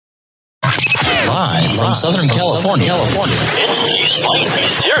Live from Southern California. It's the Slightly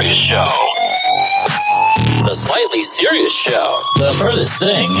Serious Show. The Slightly Serious Show. The furthest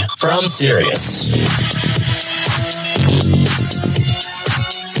thing from serious.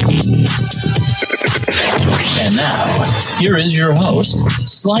 And now, here is your host,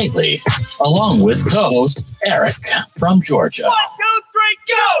 Slightly, along with co-host Eric from Georgia. 1, 2, 3,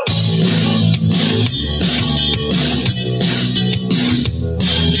 go!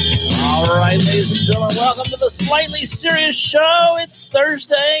 All right, ladies and gentlemen, welcome to the Slightly Serious Show. It's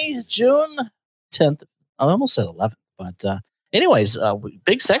Thursday, June 10th. I almost said 11th, but anyways,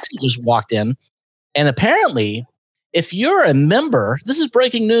 Big Sexy just walked in, and apparently, if you're a member, this is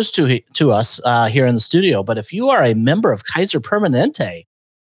breaking news to us here in the studio, but if you are a member of Kaiser Permanente,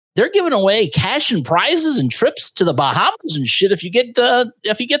 they're giving away cash and prizes and trips to the Bahamas and shit if you get the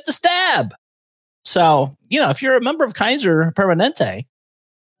stab. So, if you're a member of Kaiser Permanente,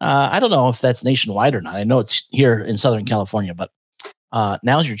 I don't know if that's nationwide or not. I know it's here in Southern California, but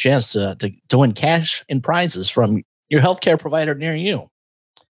now's your chance to win cash and prizes from your healthcare provider near you.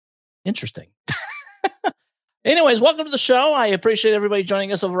 Interesting. Anyways, welcome to the show. I appreciate everybody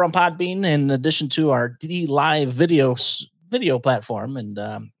joining us over on Podbean in addition to our D Live video platform. And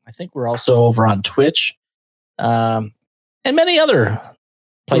I think we're also over on Twitch and many other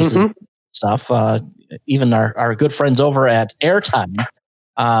places. Stuff. Even our good friends over at Airtime.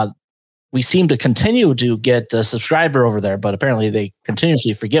 We seem to continue to get a subscriber over there, but apparently they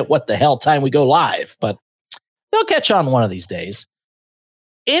continuously forget what the hell time we go live. But they'll catch on one of these days.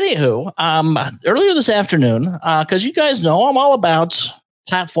 Anywho, earlier this afternoon, because you guys know I'm all about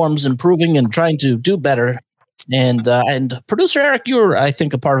platforms improving and trying to do better. And producer Eric, you were, I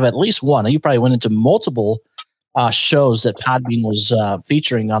think, a part of at least one. You probably went into multiple shows that Podbean was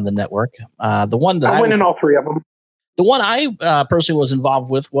featuring on the network. The one that I went in all three of them. The one I personally was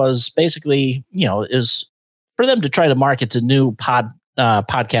involved with was basically, is for them to try to market to new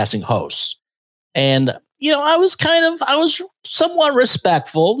podcasting hosts. And I was somewhat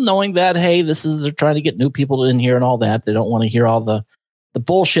respectful, knowing that, hey, they're trying to get new people in here and all that. They don't want to hear all the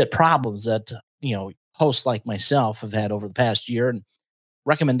bullshit problems that, hosts like myself have had over the past year and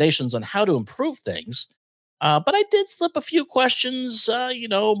recommendations on how to improve things. But I did slip a few questions,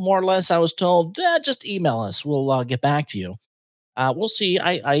 more or less. I was told, just email us. We'll get back to you. We'll see.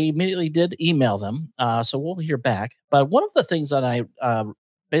 I immediately did email them. So we'll hear back. But one of the things that I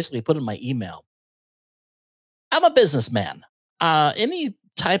basically put in my email, I'm a businessman. Any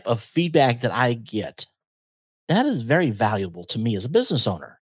type of feedback that I get, that is very valuable to me as a business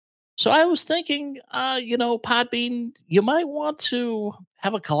owner. So I was thinking, Podbean, you might want to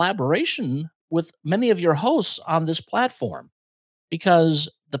have a collaboration with many of your hosts on this platform, because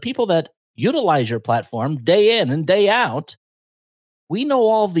the people that utilize your platform day in and day out, we know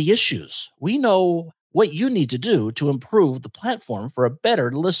all the issues. We know what you need to do to improve the platform for a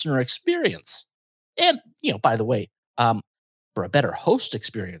better listener experience. And, by the way, for a better host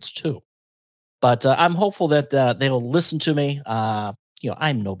experience too. But I'm hopeful that they will listen to me.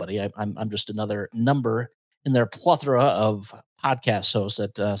 I'm nobody. I'm just another number in their plethora of podcast hosts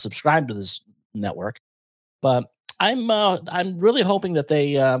that subscribe to this network. But I'm really hoping that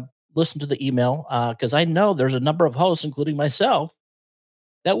they listen to the email, because I know there's a number of hosts, including myself,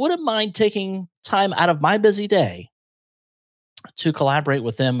 that wouldn't mind taking time out of my busy day to collaborate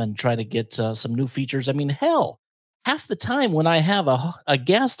with them and try to get some new features. I mean, hell, half the time when I have a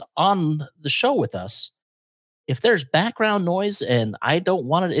guest on the show with us, if there's background noise and I don't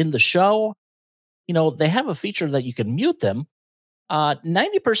want it in the show, they have a feature that you can mute them.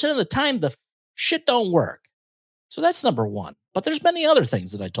 90% of the time, the shit don't work. So that's number one. But there's many other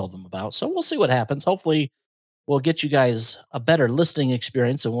things that I told them about. So we'll see what happens. Hopefully, we'll get you guys a better listening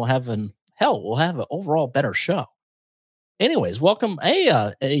experience, and we'll have an overall better show. Anyways, welcome.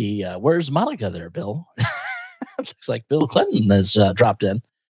 Hey, where's Monica there, Bill? Looks like Bill Clinton has dropped in.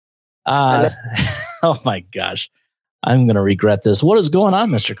 Oh my gosh. I'm going to regret this. What is going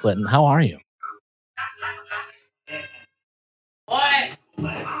on, Mr. Clinton? How are you? What?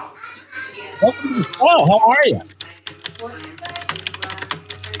 Welcome to the show. How are you?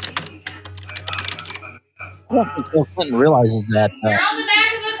 I don't think Bill Clinton realizes that. You're on the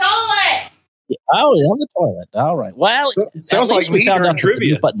back of the toilet. Oh, on the toilet. All right. Well, Sounds like me during trivia. The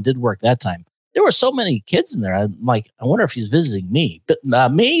mute button did work that time. There were so many kids in there. I'm like, I wonder if he's visiting me. But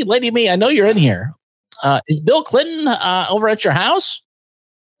Lady Me, I know you're in here. Is Bill Clinton over at your house?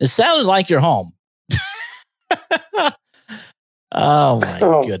 It sounded like you're home. Oh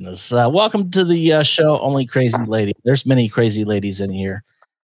my goodness! Welcome to the show, Only Crazy Lady. There's many crazy ladies in here.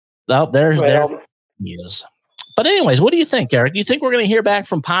 Oh, there he is. But anyways, what do you think, Eric? Do you think we're going to hear back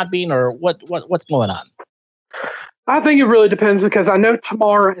from Podbean, or what's going on? I think it really depends, because I know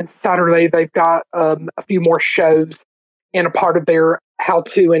tomorrow and Saturday they've got a few more shows and a part of their How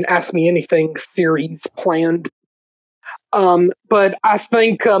To and Ask Me Anything series planned. But I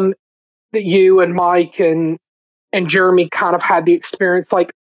think that you and Mike and Jeremy kind of had the experience,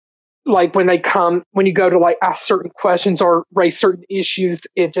 like when you go to like ask certain questions or raise certain issues,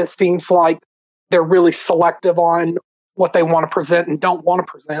 it just seems like they're really selective on what they want to present and don't want to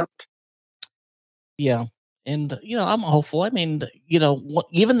present. Yeah. And, I'm hopeful. I mean,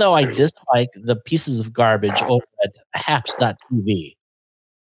 even though I dislike the pieces of garbage over at haps.tv,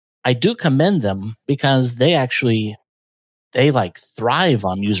 I do commend them because they like thrive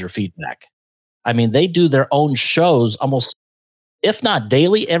on user feedback. I mean, they do their own shows almost, if not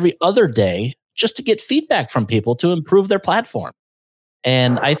daily, every other day, just to get feedback from people to improve their platform.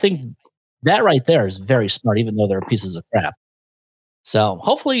 And I think that right there is very smart, even though they're pieces of crap. So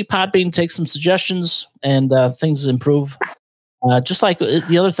hopefully Podbean takes some suggestions and things improve. Just like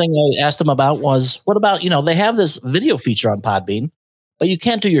the other thing I asked them about was, what about, they have this video feature on Podbean, but you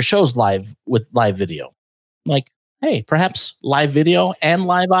can't do your shows live with live video. Like, hey, perhaps live video and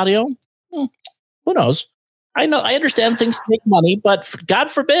live audio? Who knows? I understand things take money, but God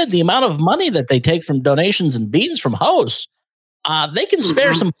forbid the amount of money that they take from donations and beans from hosts, they can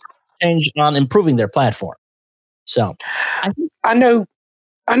spare some change on improving their platform. So I know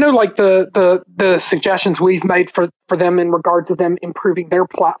like the suggestions we've made for them in regards to them improving their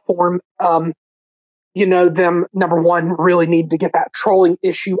platform, them, number one, really need to get that trolling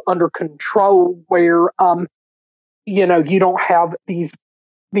issue under control where, you don't have these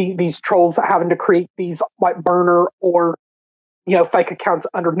trolls having to create these like burner or, fake accounts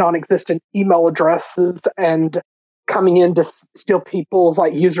under non-existent email addresses and coming in to steal people's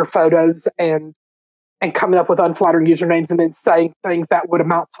like user photos and coming up with unflattering usernames and then saying things that would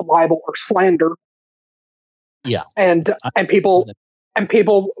amount to libel or slander. Yeah. And people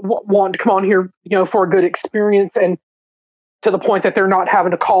want to come on here, for a good experience, and to the point that they're not having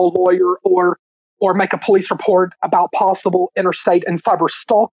to call a lawyer or make a police report about possible interstate and cyber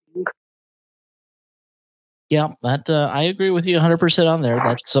stalking. Yeah, that I agree with you 100% on there.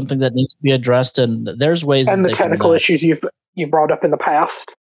 That's something that needs to be addressed, and there's ways. And the technical issues you brought up in the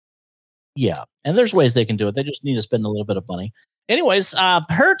past. Yeah, and there's ways they can do it. They just need to spend a little bit of money. Anyways,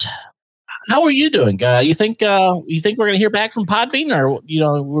 Hurt, how are you doing? You think we're going to hear back from Podbean, or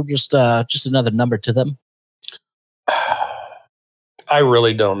we're just another number to them? I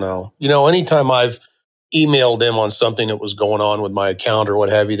really don't know. Anytime I've emailed them on something that was going on with my account or what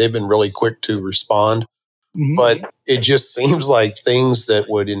have you, they've been really quick to respond. Mm-hmm. But it just seems like things that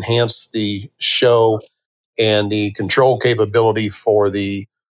would enhance the show and the control capability for the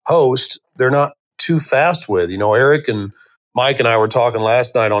host, they're not too fast with. Eric and Mike and I were talking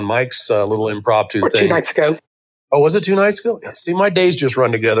last night on Mike's little impromptu thing. 2 nights ago. Oh, was it 2 nights ago? See, my days just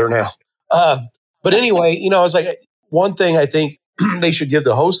run together now. But anyway, I was like, one thing I think they should give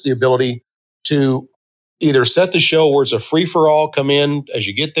the host the ability to either set the show where it's a free-for-all, come in as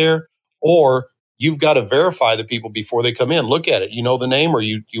you get there, or you've got to verify the people before they come in. Look at it. You know the name, or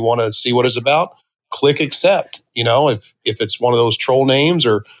you want to see what it's about? Click accept. If it's one of those troll names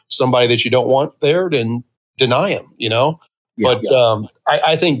or somebody that you don't want there, then deny them, Yeah, but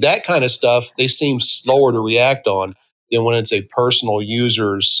I think that kind of stuff, they seem slower to react on than when it's a personal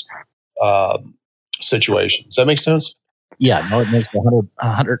user's situation. Does that make sense? Yeah, no, it makes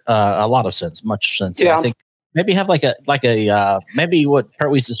a lot of sense, much sense. Yeah. I think maybe have like a maybe what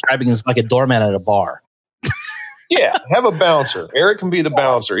Pertwee's describing is like a doorman at a bar. Yeah, have a bouncer. Eric can be the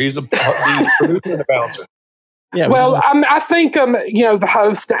bouncer. He's the producer and the bouncer. Yeah. Well, I think the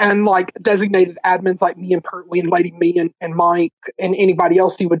host and like designated admins like me and Pertwee and Lady Me and Mike and anybody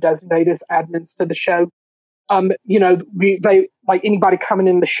else you would designate as admins to the show. They like anybody coming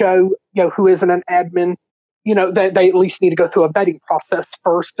in the show, who isn't an admin, they at least need to go through a vetting process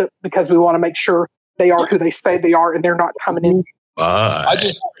first because we want to make sure they are who they say they are and they're not coming in. I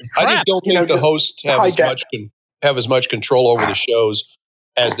just don't think the hosts have as much control over the shows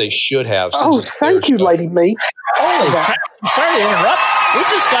as they should have. Oh, thank you, Lady Me. Oh, sorry to interrupt. We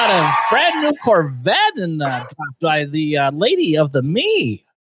just got a brand new Corvette and topped by the Lady of the Me.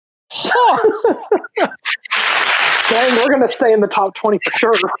 Oh. Dang, we're going to stay in the top 20 for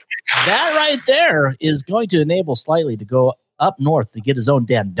sure. That right there is going to enable Slightly to go up north to get his own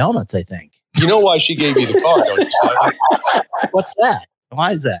damn donuts, I think. You know why she gave you the car, don't you, Slightly? What's that?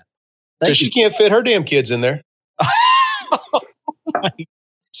 Why is that? Because she can't fit her damn kids in there.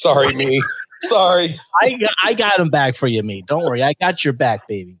 Sorry, Me. Sorry. I got him back for you, Me. Don't worry. I got your back,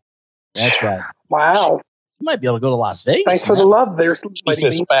 baby. That's right. Wow. You might be able to go to Las Vegas. Thanks for the love there, He Lady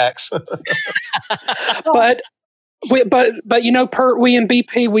says B. facts. But per we and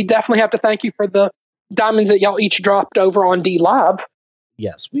BP, we definitely have to thank you for the diamonds that y'all each dropped over on D Live.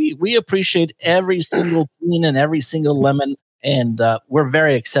 Yes, we appreciate every single green and every single lemon, and we're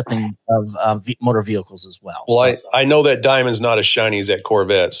very accepting of motor vehicles as well. Well, So- I know that diamond's not as shiny as that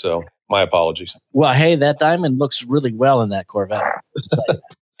Corvette, so my apologies. well, hey, that diamond looks really well in that Corvette.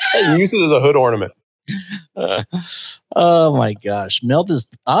 Hey, use it as a hood ornament. Oh my gosh, Milt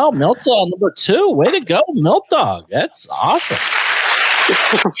number 2. Way to go, Milt Dog. That's awesome. You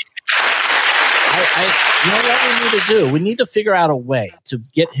know what we need to do? We need to figure out a way to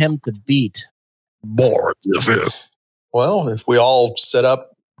get him to beat Board. Well, if we all set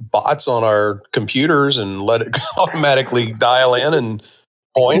up bots on our computers and let it automatically dial in and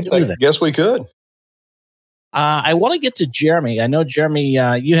points, I guess we could. I want to get to Jeremy. I know, Jeremy,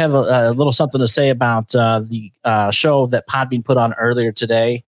 you have a little something to say about the show that Podbean put on earlier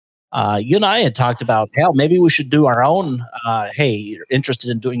today. You and I had talked about, hell, maybe we should do our own. Hey, you're interested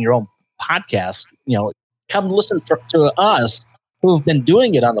in doing your own podcast? Come listen to us who've been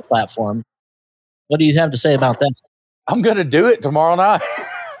doing it on the platform. What do you have to say about that? I'm going to do it tomorrow night.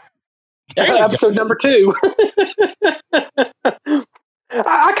 Episode number 2.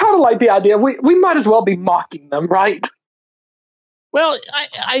 I kind of like the idea. We might as well be mocking them, right? Well,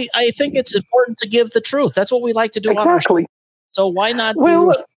 I think it's important to give the truth. That's what we like to do on our show. Exactly. So why not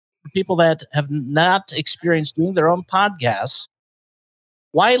Well, do people that have not experienced doing their own podcasts?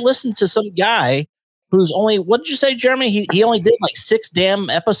 Why listen to some guy who's only, what did you say, Jeremy? He only did like 6 damn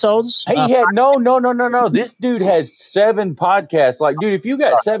episodes? He had no. This dude has 7 podcasts. Like, dude, if you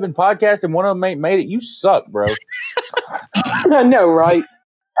got 7 podcasts and one of them ain't made it, you suck, bro. I know, right?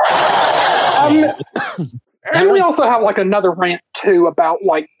 And we also have like another rant too about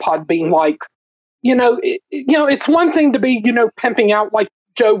like Podbean. Like, it's one thing to be pimping out like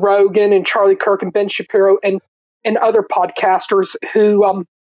Joe Rogan and Charlie Kirk and Ben Shapiro and other podcasters who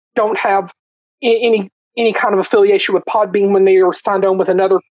don't have any kind of affiliation with Podbean when they are signed on with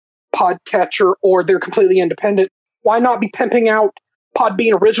another podcatcher or they're completely independent. Why not be pimping out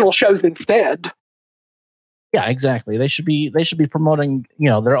Podbean original shows instead? Yeah, exactly. They should be promoting,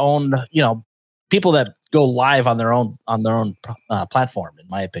 their own, people that go live on their own platform, in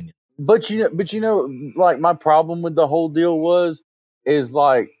my opinion. But like my problem with the whole deal is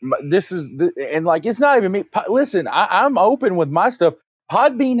like and like it's not even me. Listen, I'm open with my stuff.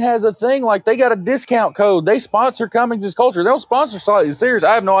 Podbean has a thing like they got a discount code. They sponsor Cummings' Culture. They don't sponsor Slightly Serious.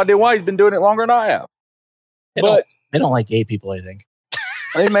 I have no idea why he's been doing it longer than I have. They don't like gay people, I think.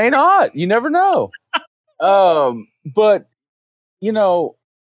 They may not. You never know. But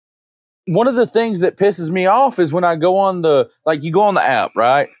one of the things that pisses me off is when I go on you go on the app,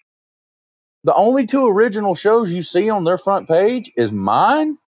 right? The only 2 original shows you see on their front page is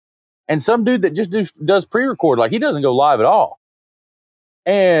mine and some dude that just does pre-record. Like, he doesn't go live at all.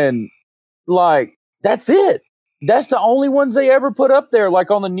 And like, that's it. That's the only ones they ever put up there.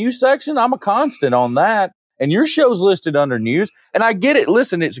 Like on the news section, I'm a constant on that. And your show's listed under news. And I get it.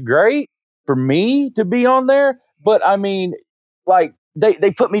 Listen, it's great for me to be on there. But I mean, like,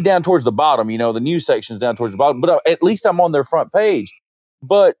 they put me down towards the bottom, the news section's down towards the bottom. But at least I'm on their front page.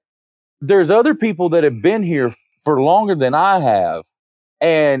 But there's other people that have been here for longer than I have.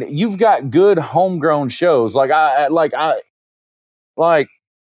 And you've got good homegrown shows. To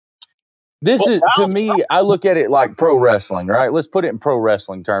me, I look at it like pro wrestling, right? Let's put it in pro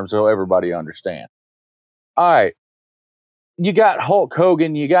wrestling terms so everybody understands. All right. You got Hulk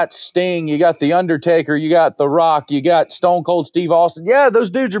Hogan, you got Sting, you got The Undertaker, you got The Rock, you got Stone Cold Steve Austin. Yeah, those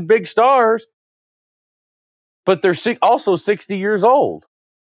dudes are big stars, but they're also 60 years old.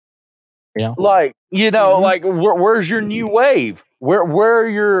 Yeah. Like, like where's your new wave? Where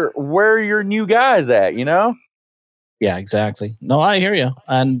are your new guys at, Yeah, exactly. No, I hear you.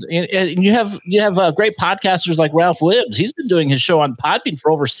 And you have great podcasters like Ralph Williams. He's been doing his show on Podbean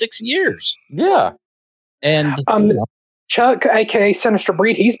for over 6 years. Yeah. And Chuck, aka Sinister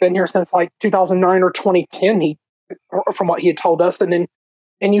Breed, he's been here since like 2009 or 2010. From what he had told us, and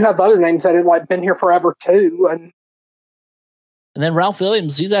you have other names that have like been here forever too. And then Ralph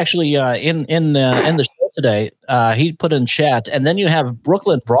Williams, he's actually in the show today. He put in chat, and then you have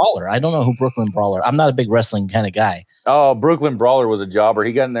Brooklyn Brawler. I don't know who Brooklyn Brawler. I'm not a big wrestling kind of guy. Oh, Brooklyn Brawler was a jobber.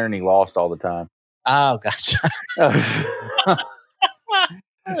 He got in there and he lost all the time. Oh, gotcha.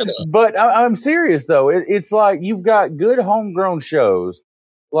 But I'm serious though. It's like you've got good homegrown shows.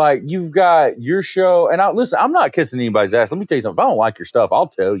 Like you've got your show, and listen, I'm not kissing anybody's ass. Let me tell you something. If I don't like your stuff, I'll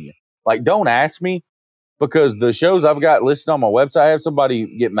tell you. Like, don't ask me. because the shows I've got listed on my website, I had somebody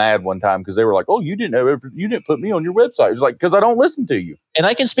get mad one time because they were like, "Oh, you didn't put me on your website." It's like, because I don't listen to you. And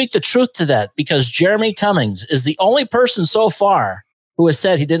I can speak the truth to that because Jeremy Cummings is the only person so far who has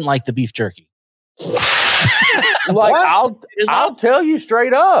said he didn't like the beef jerky. Like, I'll tell you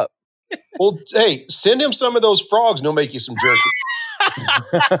straight up. Well, hey, send him some of those frogs and he'll make you some jerky.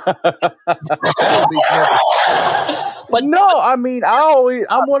 But no, I mean,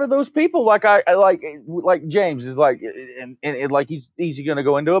 I'm one of those people like I like James is like, and like he's going to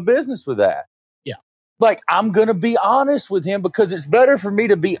go into a business with that. Yeah. Like, I'm going to be honest with him because it's better for me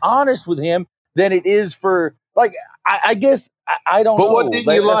to be honest with him than it is for, like, I guess I don't know. But what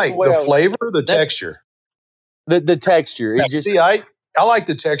didn't you like? The flavor or the texture? The texture. Yeah, see, I like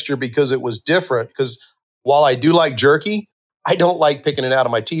the texture because it was different. Because while I do like jerky, I don't like picking it out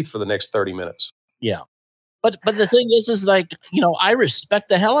of my teeth for the next 30 minutes. Yeah. But the thing is like, I respect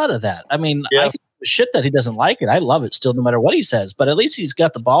the hell out of that. I mean, I can shit that he doesn't like it. I love it still, no matter what he says. But at least he's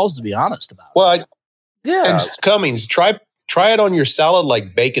got the balls to be honest about it. Well, and Cummings, try it on your salad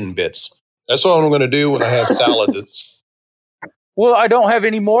like bacon bits. That's what I'm going to do when I have salad. Well, I don't have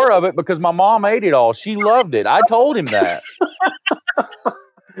any more of it because my mom ate it all. She loved it. I told him that.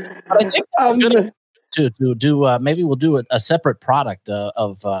 I think I'm gonna to do maybe we'll do a separate product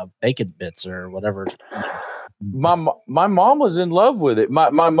of bacon bits or whatever. My mom was in love with it. My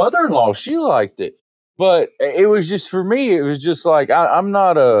mother-in-law, she liked it, but it was just, for me, it was just like, I'm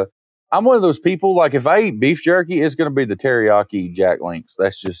one of those people, like, if I eat beef jerky, it's going to be the teriyaki Jack Links.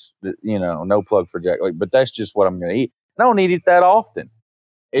 That's just, no plug for Jack Link, but that's just what I'm going to eat. I don't eat it that often.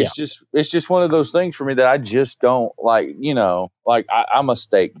 It's just one of those things for me that I just don't like, like I'm a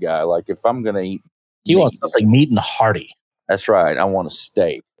steak guy. Like, if I'm going to eat, you want something meat and hearty. That's right. I want a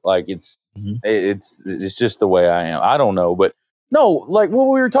steak. Like, it's just the way I am. I don't know, but no, like what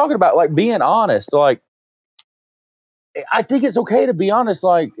we were talking about, like being honest, like I think it's okay to be honest.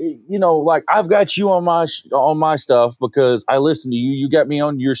 Like, like I've got you on my stuff because I listen to you. You got me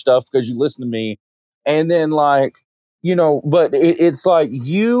on your stuff because you listen to me. And then like, but it's like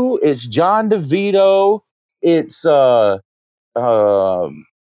it's John DeVito. It's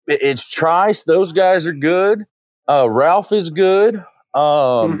Trice. Those guys are good. Ralph is good.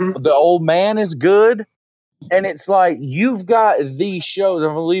 The old man is good. And it's like, you've got these shows.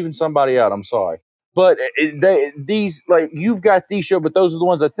 I'm leaving somebody out. I'm sorry. But you've got these shows, but those are the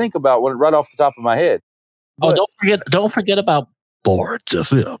ones I think about right off the top of my head. But, don't forget about Bards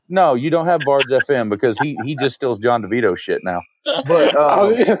FM. No, you don't have Bards FM because he just steals John DeVito shit now. But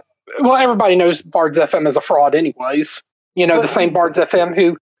well, everybody knows Bards FM is a fraud anyways. The same Bards FM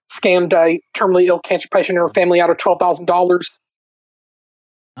who scammed a terminally ill cancer patient and her family out of $12,000.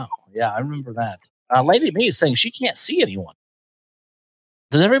 Oh, yeah, I remember that. Lady Me is saying she can't see anyone.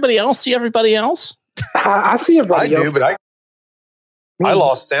 Does everybody else see everybody else? I see everybody else. I do, but I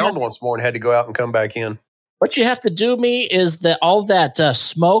lost sound once more and had to go out and come back in. What you have to do, me, is that all that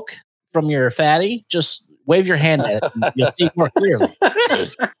smoke from your fatty, just wave your hand at it and you'll see more clearly.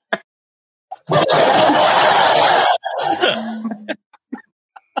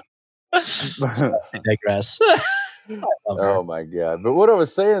 I digress. Oh my God. But what I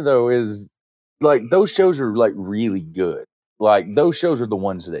was saying though is, like, those shows are like really good. Like, those shows are the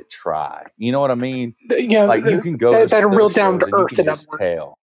ones that try. You know what I mean? Yeah, like, you can go that are real down to earth and just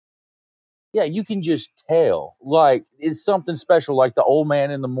tell. Yeah, you can just tell. Like, it's something special. Like the old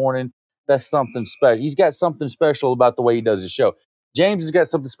man in the morning, that's something special. He's got something special about the way he does his show. James has got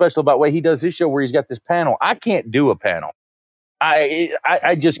something special about the way he does his show, where he's got this panel. I can't do a panel.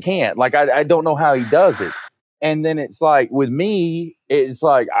 I just can't. Like, I don't know how he does it. And then it's like, with me, it's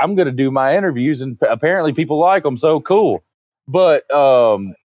like, I'm going to do my interviews and apparently people like them. So cool. But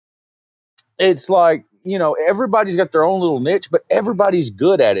it's like, everybody's got their own little niche, but everybody's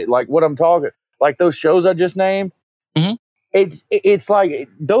good at it. Like what I'm talking, like those shows I just named. Mm-hmm. It's like,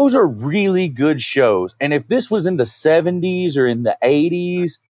 those are really good shows. And if this was in the 70s or in the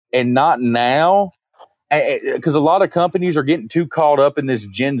 80s and not now, because a lot of companies are getting too caught up in this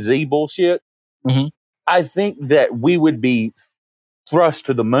Gen Z bullshit. Mm-hmm. I think that we would be thrust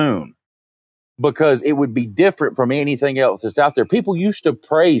to the moon because it would be different from anything else that's out there. People used to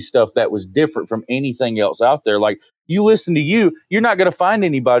praise stuff that was different from anything else out there. Like, you listen to you're not going to find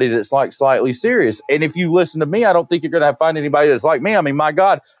anybody that's like slightly serious. And if you listen to me, I don't think you're going to find anybody that's like me. I mean, my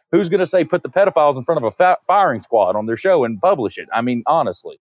God, who's going to say put the pedophiles in front of a firing squad on their show and publish it? I mean,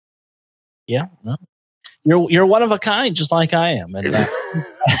 honestly. Yeah. No. You're one of a kind, just like I am. And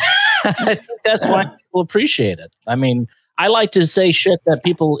I think that's why people appreciate it. I mean, I like to say shit that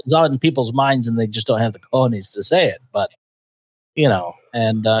is out in people's minds and they just don't have the cojones to say it. But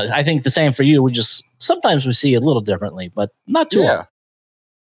And I think the same for you. Sometimes we see it a little differently, but not too often.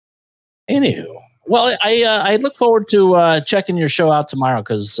 Anywho, well, I look forward to checking your show out tomorrow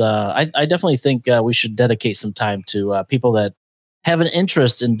because I definitely think we should dedicate some time to people that have an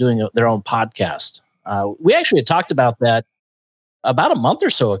interest in doing their own podcast. We actually had talked about that about a month or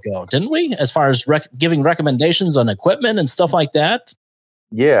so ago, didn't we? As far as giving recommendations on equipment and stuff like that.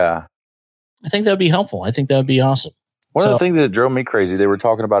 Yeah. I think that would be helpful. I think that would be awesome. One of the things that drove me crazy, they were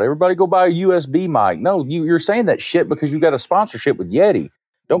talking about everybody go buy a USB mic. No, you're saying that shit because you got a sponsorship with Yeti.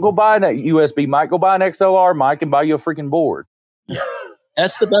 Don't go buy a USB mic. Go buy an XLR mic and buy you a freaking board. Yeah.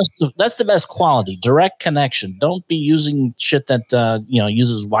 That's the best. That's the best quality. Direct connection. Don't be using shit that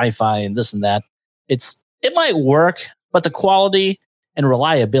uses Wi-Fi and this and that. It might work, but the quality and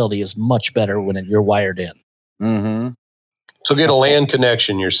reliability is much better when you're wired in. Mm-hmm. So get a LAN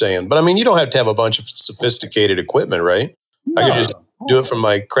connection, you're saying. But I mean, you don't have to have a bunch of sophisticated equipment, right? No. I could just do it from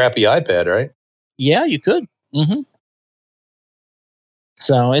my crappy iPad, right? Yeah, you could. Mm-hmm.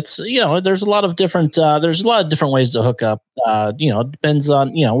 So it's, there's a lot of different ways to hook up. It depends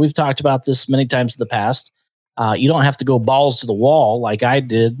on, we've talked about this many times in the past. You don't have to go balls to the wall like I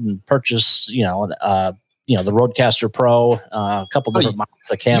did and purchase, the Rodecaster Pro, a couple different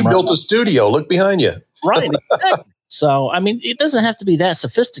mics, a camera. You built a studio. Look behind you. Right. Exactly. So, I mean, it doesn't have to be that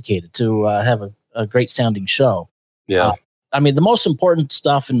sophisticated to have a great sounding show. Yeah. I mean, the most important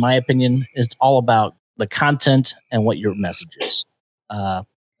stuff, in my opinion, is all about the content and what your message is. To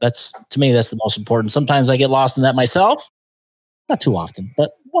me, that's the most important. Sometimes I get lost in that myself. Not too often,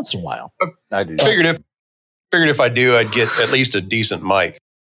 but once in a while. I do. Figured if I do, I'd get at least a decent mic.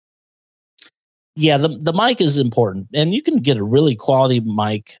 Yeah, the mic is important, and you can get a really quality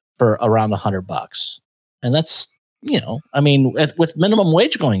mic for around $100. And that's, with minimum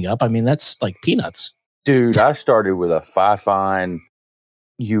wage going up, I mean, that's like peanuts. Dude, I started with a Fifine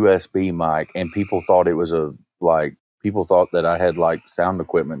USB mic, and people thought it was people thought that I had like sound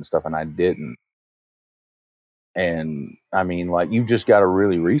equipment and stuff, and I didn't. And I mean, like, you just got to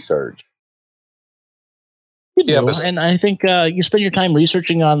really research. You do. And I think you spend your time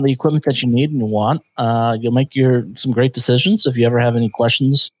researching on the equipment that you need and want. You'll make some great decisions. If you ever have any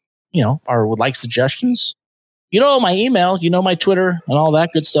questions, or would like suggestions, my email, my Twitter and all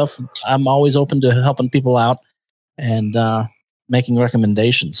that good stuff. I'm always open to helping people out and making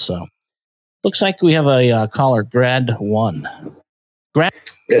recommendations. So looks like we have a caller, Grad 1. Grad?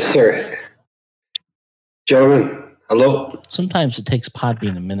 Yes, sir. Gentlemen, hello. Sometimes it takes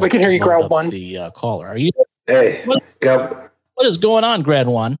Podbean a minute. We can hear you, Grad 1. The caller. Are you? Hey. What is going on, Grad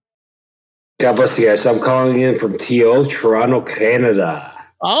 1? God bless you guys. I'm calling in from TO, Toronto, Canada.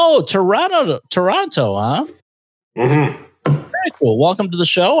 Oh, Toronto, huh? Mm-hmm. Very cool. Welcome to the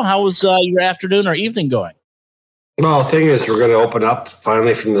show. How was your afternoon or evening going? Well, the thing is, we're going to open up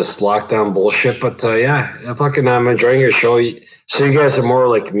finally from this lockdown bullshit. But I'm enjoying your show. So you guys are more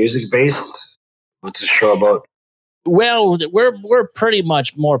like music based. What's the show about? Well, we're pretty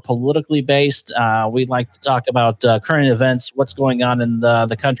much more politically based. We like to talk about current events, what's going on in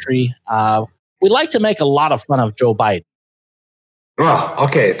the country. We like to make a lot of fun of Joe Biden. Oh,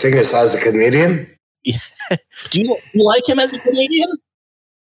 okay. Thing is, as a Canadian. Yeah. Do you like him as a Canadian?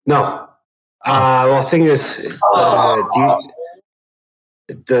 No. Well, thing is,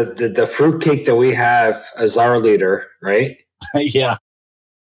 the fruitcake that we have as our leader, right? Yeah.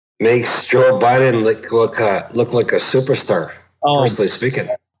 Makes Joe Biden look like a superstar. Personally speaking.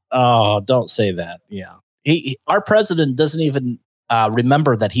 Oh, don't say that. Yeah. Our president doesn't even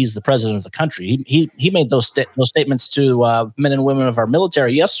remember that he's the president of the country. He made those statements to men and women of our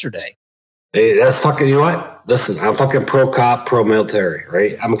military yesterday. Hey, that's fucking, you know what? Listen, I'm fucking pro-cop, pro-military,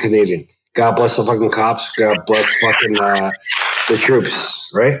 right? I'm a Canadian. God bless the fucking cops. God bless fucking the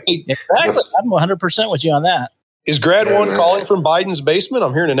troops, right? Exactly. I'm 100% with you on that. Is Grad 1 calling from Biden's basement?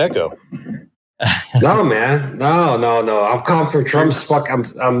 I'm hearing an echo. No, man. No. I'm calling from Trump's fuck.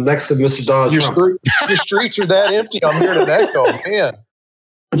 I'm next to Mr. Donald Trump. Your streets are that empty. I'm hearing an echo,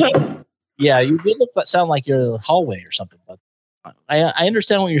 man. Yeah, you do sound like you're in the hallway or something, but I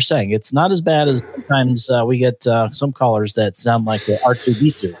understand what you're saying. It's not as bad as sometimes we get some callers that sound like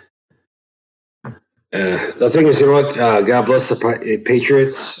R2D2. The thing is, you know what? God bless the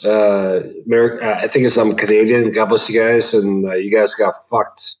Patriots. America, I think I'm Canadian. God bless you guys. And you guys got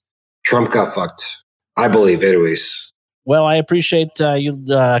fucked. Trump got fucked. I believe, anyways. Well, I appreciate you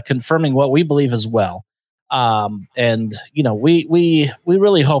confirming what we believe as well. And we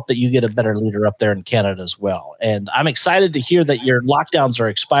really hope that you get a better leader up there in Canada as well. And I'm excited to hear that your lockdowns are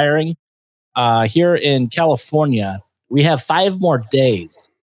expiring. Here in California, we have 5 more days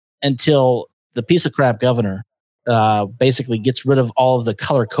until the piece of crap governor basically gets rid of all of the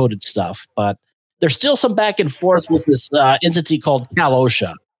color coded stuff. But there's still some back and forth with this entity called Cal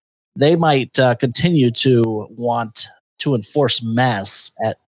OSHA. They might continue to want to enforce masks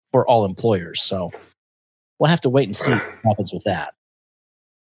for all employers. So we'll have to wait and see what happens with that.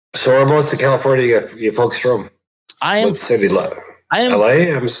 So whereabouts in California you folks from? What city? LA?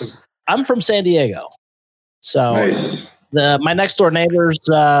 I'm from San Diego. So Nice. my next door neighbors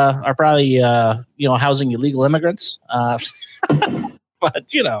are probably housing illegal immigrants. But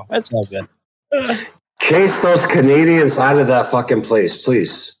that's all good. Chase those Canadians out of that fucking place,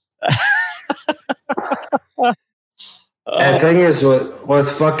 please. And thing is, with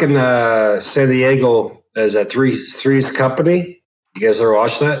fucking San Diego, is that Three's Company? You guys ever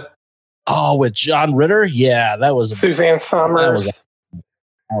watched that? Oh, with John Ritter? Yeah, that was Suzanne Summers.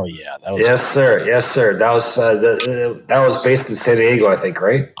 Oh yeah, that was. Yes, sir. That was based in San Diego, I think,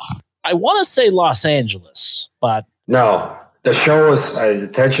 right? I want to say Los Angeles, but no. The show was the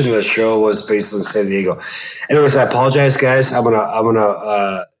attention of the show was based in San Diego. Anyways, I apologize, guys. I'm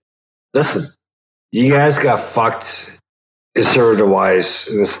gonna listen. You guys got fucked conservative wise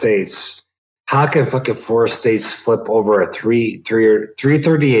in the States. How can fucking 4 states flip over at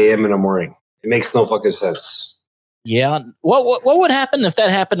 3:30 a.m. in the morning? It makes no fucking sense. Yeah. What would happen if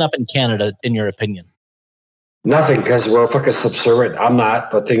that happened up in Canada, in your opinion? Nothing, because we're fucking subservient. I'm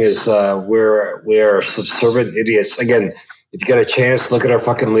not, but thing is, we're subservient idiots. Again, if you get a chance, look at our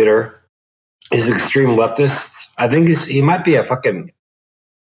fucking leader. He's an extreme leftist. I think he might be a fucking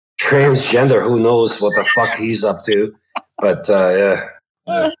transgender. Who knows what the fuck he's up to? But yeah.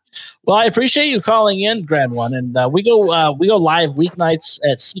 Well, I appreciate you calling in, Grand One, and we go live weeknights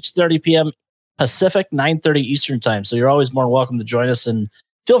at 6:30 p.m. Pacific, 9:30 Eastern time. So you're always more welcome to join us, and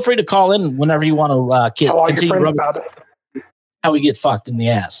feel free to call in whenever you want to continue rubbing how we get fucked in the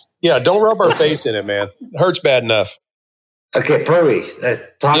ass. Yeah, don't rub our face in it, man. It hurts bad enough. Okay, Purdy.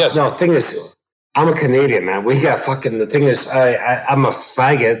 Yes. No, thing is, I'm a Canadian, man. We got fucking. The thing is, I'm a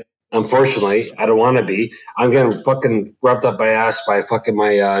faggot. Unfortunately, I don't want to be. I'm getting fucking rubbed up my ass by fucking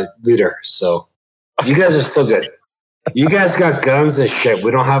my leader. So you guys are still good. You guys got guns and shit.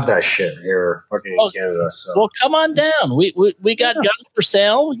 We don't have that shit here, fucking in Canada. So. Well, come on down. We got guns for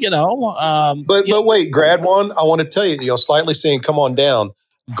sale. But wait, Grad One, I want to tell you, slightly saying, come on down.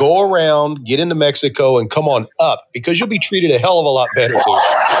 Go around, get into Mexico, and come on up because you'll be treated a hell of a lot better.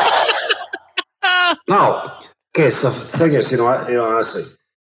 No. Okay, so the thing is, honestly,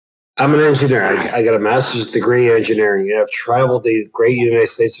 I'm an engineer. I got a master's degree in engineering. I've traveled the great United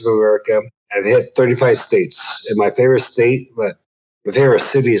States of America. I've hit 35 states. And my favorite state, but my favorite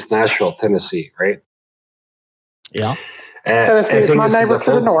city is Nashville, Tennessee, right? Yeah. Tennessee is my neighbor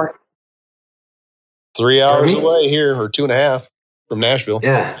to the north. 3 hours away here, or 2.5 from Nashville.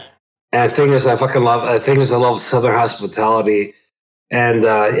 Yeah. And the thing is, I love Southern hospitality. And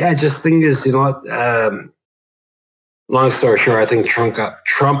just thing is, long story short, I think Trump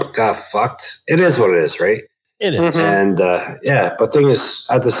got fucked. It is what it is, right? It is. And but thing is,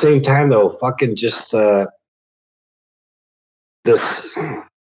 at the same time though, fucking just this.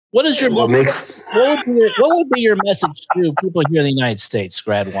 What is your what would be your message to people here in the United States,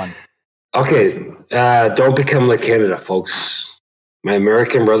 Grad One? Okay, don't become like Canada, folks. My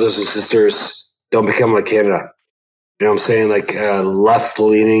American brothers and sisters, don't become like Canada. You know what I'm saying? Like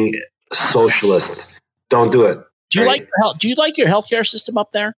left-leaning socialist. Don't do it. Do you like your healthcare system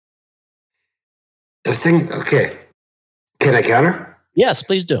up there? Okay. Can I counter? Yes,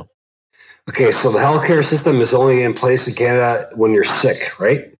 please do. Okay, so the healthcare system is only in place in Canada when you're sick,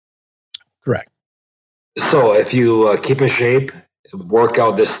 right? Correct. So if you keep in shape, work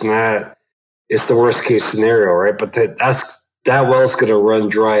out this and that, it's the worst case scenario, right? But that well's going to run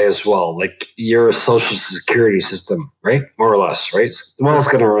dry as well, like your social security system, right? More or less, right? The well's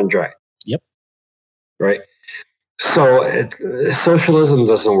going to run dry. Yep. Right. So socialism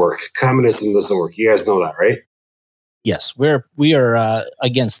doesn't work. Communism doesn't work. You guys know that, right? Yes, we are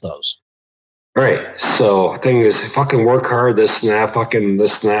against those. All right. So thing is, fucking work hard, this and that, fucking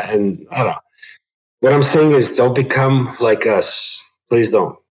this and that, and I don't know. What I'm saying is, don't become like us. Please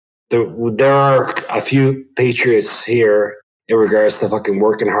don't. There are a few patriots here in regards to fucking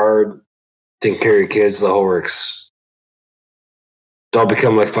working hard, taking care of your kids, the whole works. Don't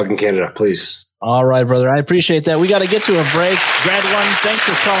become like fucking Canada, please. All right, brother. I appreciate that. We got to get to a break. Grad One, thanks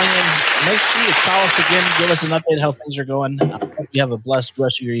for calling in. Make sure you call us again. Give us an update how things are going. I hope you have a blessed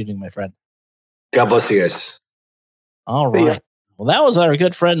rest of your evening, my friend. God bless you guys. All right. Well, that was our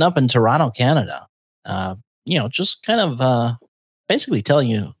good friend up in Toronto, Canada. Just kind of basically telling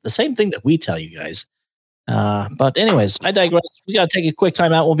you the same thing that we tell you guys. But anyways, I digress. We got to take a quick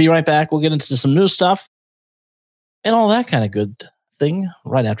time out. We'll be right back. We'll get into some new stuff. and all that kind of good thing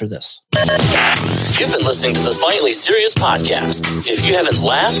right after this. You've been listening to the Slightly Serious Podcast. If you haven't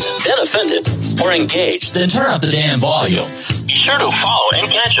laughed, been offended, or engaged, then turn up the damn volume. Be sure to follow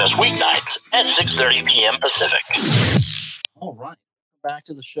and catch us weeknights at 6:30 p.m. Pacific. All right, back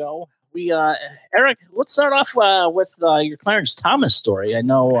to the show. We, Eric, let's start off with your Clarence Thomas story. I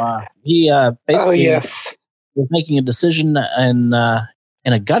know he basically was making a decision in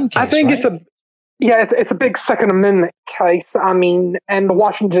a gun case. I think right? it's a big Second Amendment case. I mean, and the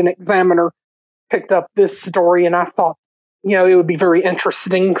Washington Examiner picked up this story, and I thought, it would be very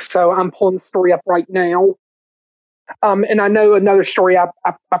interesting. So I'm pulling the story up right now. And I know another story I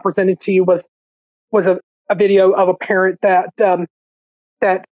presented to you was a video of a parent that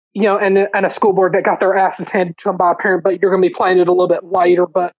and a school board that got their asses handed to them by a parent. But you're going to be playing it a little bit later.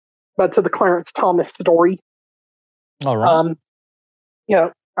 But to the Clarence Thomas story. All right.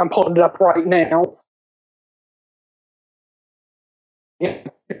 I'm pulling it up right now. Yeah.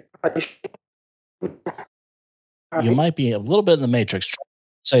 You might be a little bit in the matrix.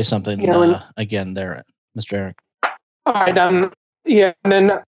 Say something again there, Mr. Eric. All right. And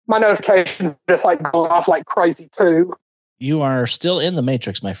then my notifications just like going off like crazy too. You are still in the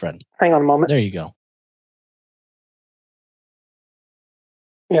matrix, my friend. Hang on a moment. There you go.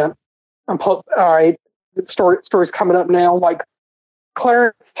 Yeah. All right. The story's coming up now. Like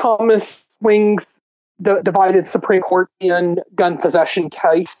Clarence Thomas swings divided Supreme Court in gun possession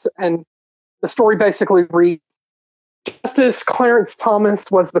case. And the story basically reads, Justice Clarence Thomas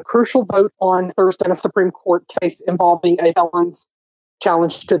was the crucial vote on Thursday in a Supreme Court case involving a felon's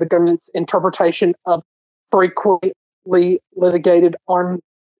challenge to the government's interpretation of frequently litigated Armed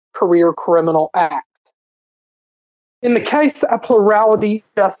Career Criminal Act. In the case, a plurality of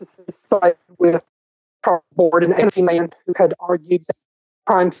justices sided with Charles Borden, an Tennessee man who had argued that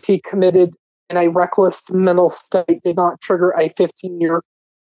crimes he committed in a reckless mental state did not trigger a 15-year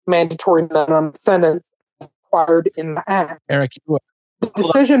mandatory minimum sentence required in the act. Eric, the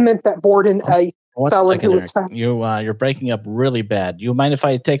decision meant that Borden, a felon who was found. You're breaking up really bad. You mind if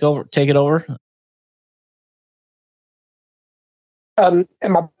I take it over? Am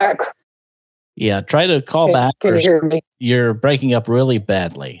I back? Yeah, try to call back. Can you hear me? You're breaking up really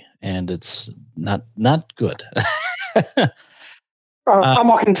badly, and it's not good. I'm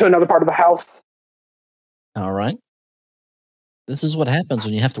walking to another part of the house. All right. This is what happens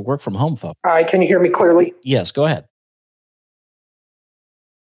when you have to work from home, folks. All right, can you hear me clearly? Yes, go ahead.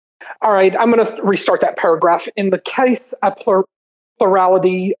 All right, I'm going to restart that paragraph. In the case, a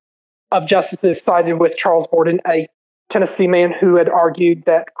plurality of justices sided with Charles Borden, a Tennessee man who had argued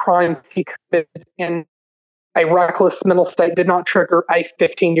that crimes he committed in a reckless mental state did not trigger a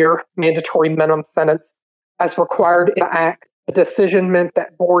 15-year mandatory minimum sentence as required in the act. The decision meant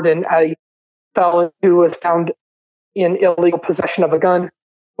that Borden, a felon who was found in illegal possession of a gun,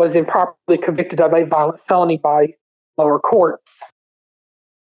 was improperly convicted of a violent felony by lower courts.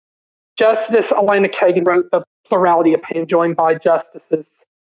 Justice Elena Kagan wrote the plurality opinion, joined by Justices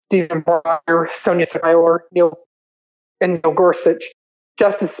Stephen Breyer, Sonia Sotomayor, Neil Gorsuch.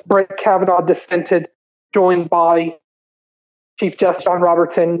 Justice Brett Kavanaugh dissented, joined by Chief Justice John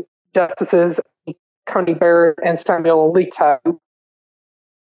Robertson, Justices Coney Barrett, and Samuel Alito. All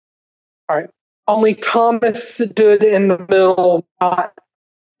right. Only Thomas stood in the middle, not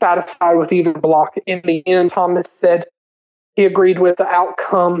satisfied with either block. In the end, Thomas said he agreed with the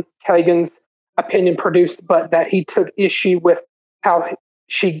outcome Kagan's opinion produced, but that he took issue with how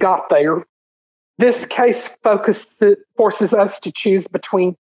she got there. This case forces us to choose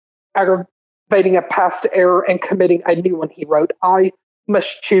between aggravating a past error and committing a new one, he wrote. I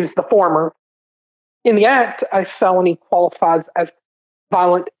must choose the former. In the act, a felony qualifies as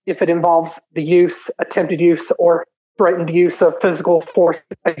violent if it involves the use, attempted use, or threatened use of physical force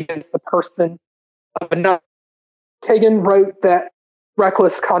against the person of another. Kagan wrote that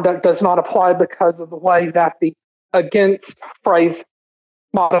reckless conduct does not apply because of the way that the against phrase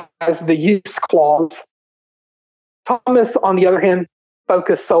modifies the use clause. Thomas, on the other hand,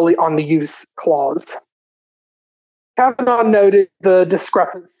 focused solely on the use clause. Kavanaugh noted the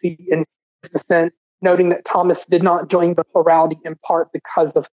discrepancy in his dissent, noting that Thomas did not join the plurality in part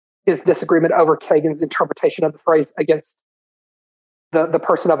because of his disagreement over Kagan's interpretation of the phrase against the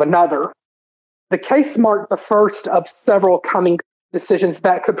person of another. The case marked the first of several coming decisions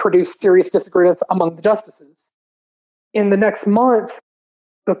that could produce serious disagreements among the justices. In the next month,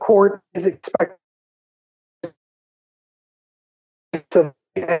 the court is expected to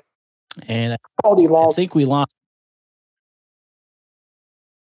and quality laws. I think we lost.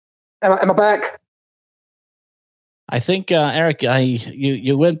 Am I back? I think Eric,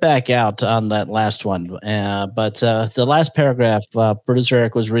 you went back out on that last one, but the last paragraph producer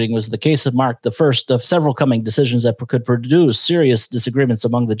Eric was reading was the case of Mark, the first of several coming decisions that could produce serious disagreements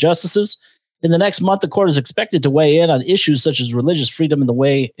among the justices. In the next month, the court is expected to weigh in on issues such as religious freedom in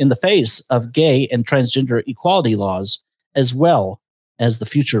the face of gay and transgender equality laws, as well as the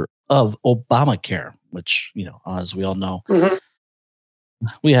future of Obamacare, which, as we all know,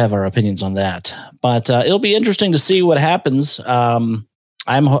 we have our opinions on that. But it'll be interesting to see what happens. I'm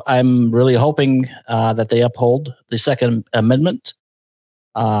really hoping that they uphold the Second Amendment,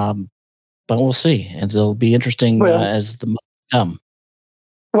 but we'll see, and it'll be interesting as the months come.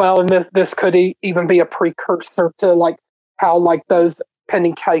 Well, and this could even be a precursor to how those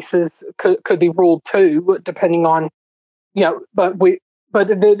pending cases could be ruled too, depending on But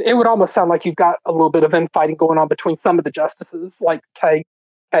it would almost sound like you've got a little bit of infighting going on between some of the justices, like Kagan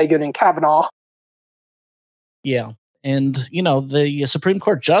and Kavanaugh. Yeah. And, the Supreme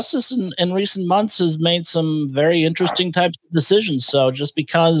Court justice in recent months has made some very interesting types of decisions. So just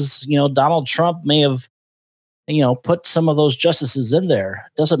because, Donald Trump may have, put some of those justices in there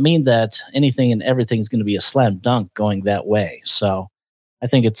doesn't mean that anything and everything is going to be a slam dunk going that way. So I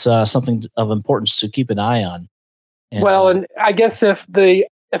think it's something of importance to keep an eye on. And I guess if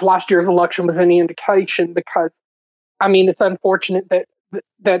last year's election was any indication, because it's unfortunate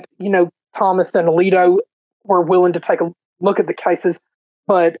that Thomas and Alito were willing to take a look at the cases,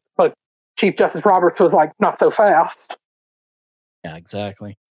 but Chief Justice Roberts was like, not so fast. Yeah,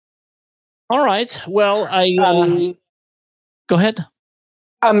 exactly. All right. Well, go ahead.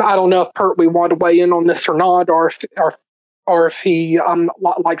 I don't know if Pert we want to weigh in on this or not, or if he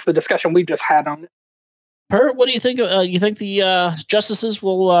likes the discussion we just had on it. Pert, what do you think? You think the justices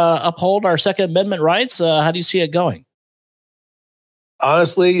will uphold our Second Amendment rights? How do you see it going?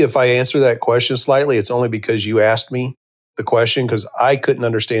 Honestly, if I answer that question slightly, it's only because you asked me the question, because I couldn't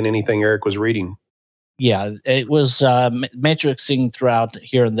understand anything Eric was reading. Yeah, it was matrixing throughout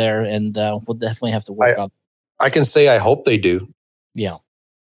here and there, and we'll definitely have to work on. I can say I hope they do. Yeah.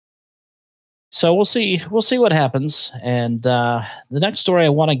 So we'll see. We'll see what happens. And the next story I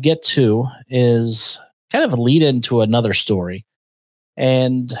want to get to is kind of a lead into another story.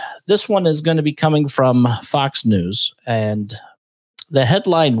 And this one is going to be coming from Fox News. And the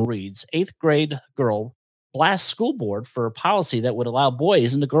headline reads, 8th grade girl blasts school board for a policy that would allow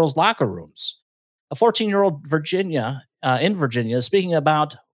boys into girls' locker rooms. A 14-year-old in Virginia is speaking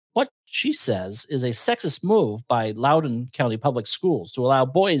about what she says is a sexist move by Loudoun County Public Schools to allow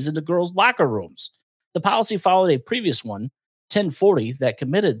boys into girls' locker rooms. The policy followed a previous one, 1040, that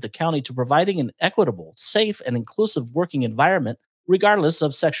committed the county to providing an equitable, safe, and inclusive working environment regardless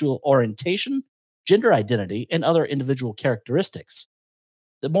of sexual orientation, gender identity, and other individual characteristics.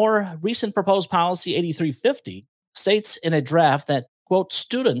 The more recent proposed policy, 8350, states in a draft that, quote,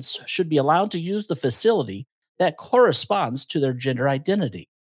 students should be allowed to use the facility that corresponds to their gender identity.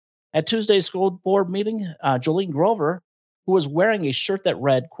 At Tuesday's school board meeting, Jolene Grover, who was wearing a shirt that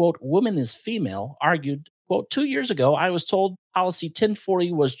read, quote, woman is female, argued, quote, 2 years ago, I was told policy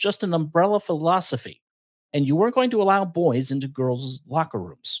 1040 was just an umbrella philosophy, and you weren't going to allow boys into girls' locker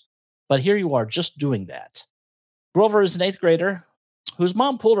rooms. But here you are just doing that. Grover is an 8th grader whose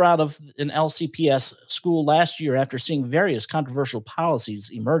mom pulled her out of an LCPS school last year after seeing various controversial policies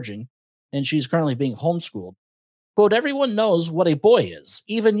emerging, and she's currently being homeschooled. Quote, everyone knows what a boy is,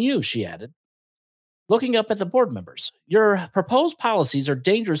 even you, she added. Looking up at the board members, your proposed policies are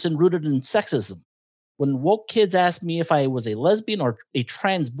dangerous and rooted in sexism. When woke kids ask me if I was a lesbian or a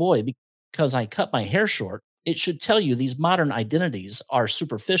trans boy because I cut my hair short, it should tell you these modern identities are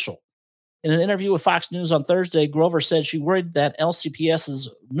superficial. In an interview with Fox News on Thursday, Grover said she worried that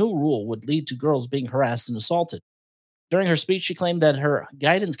LCPS's new rule would lead to girls being harassed and assaulted. During her speech, she claimed that her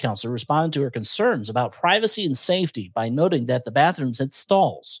guidance counselor responded to her concerns about privacy and safety by noting that the bathrooms had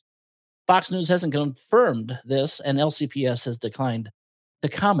stalls. Fox News hasn't confirmed this, and LCPS has declined to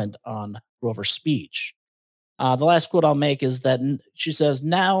comment on Grover's speech. The last quote I'll make is that she says,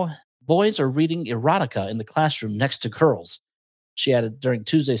 now boys are reading erotica in the classroom next to girls. She added during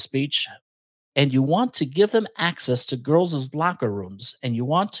Tuesday's speech, and you want to give them access to girls' locker rooms, and you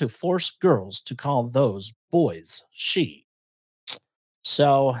want to force girls to call those boys she.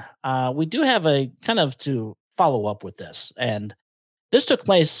 So we do have a kind of to follow up with this. And this took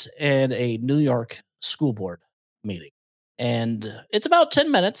place in a New York school board meeting. And it's about 10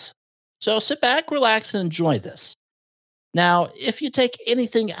 minutes. So sit back, relax, and enjoy this. Now, if you take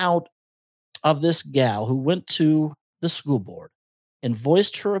anything out of this gal who went to the school board and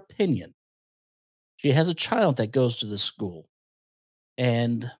voiced her opinion, she has a child that goes to this school.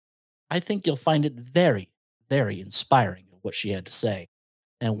 And I think you'll find it very, very inspiring, what she had to say.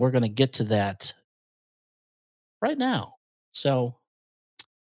 And we're going to get to that right now. So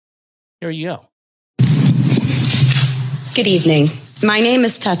here you go. Good evening. My name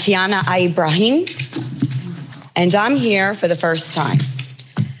is Tatiana Ibrahim, and I'm here for the first time.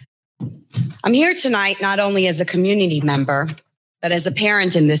 I'm here tonight not only as a community member, but as a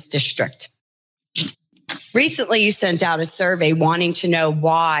parent in this district. Recently, you sent out a survey wanting to know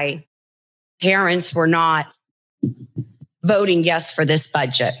why parents were not voting yes for this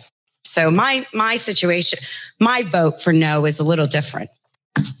budget. So my situation, my vote for no is a little different.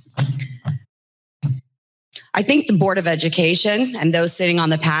 I think the Board of Education and those sitting on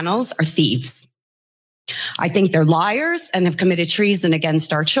the panels are thieves. I think they're liars and have committed treason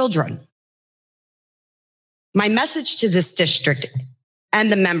against our children. My message to this district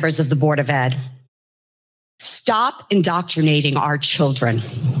and the members of the Board of Ed: stop indoctrinating our children.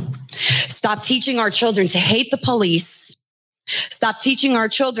 Stop teaching our children to hate the police. Stop teaching our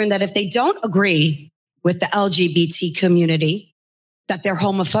children that if they don't agree with the LGBT community, that they're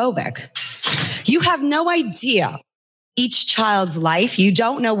homophobic. You have no idea each child's life. You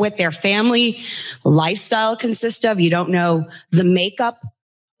don't know what their family lifestyle consists of. You don't know the makeup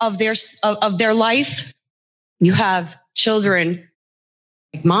of their life. You have children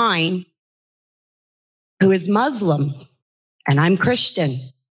like mine who is Muslim and I'm Christian,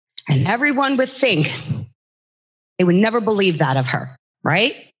 and everyone would think, they would never believe that of her,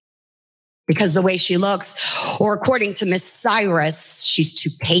 right? Because the way she looks, or according to Miss Cyrus, she's too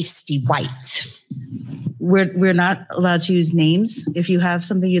pasty white. We're not allowed to use names. If you have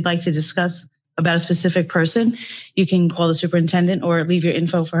something you'd like to discuss about a specific person, you can call the superintendent or leave your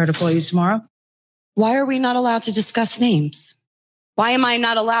info for her to call you tomorrow. Why are we not allowed to discuss names? Why am I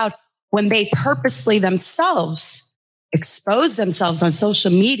not allowed when they purposely themselves expose themselves on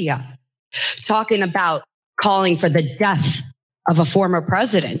social media, talking about calling for the death of a former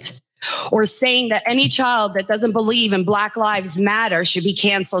president, or saying that any child that doesn't believe in Black Lives Matter should be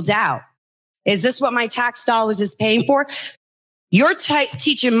canceled out? Is this what my tax dollars is paying for? You're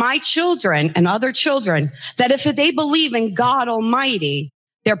teaching my children and other children that if they believe in God Almighty,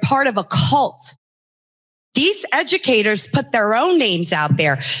 they're part of a cult. These educators put their own names out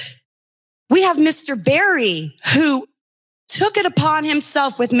there. We have Mr. Berry, who took it upon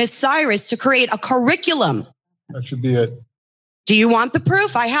himself with Miss Cyrus to create a curriculum. That should be it. Do you want the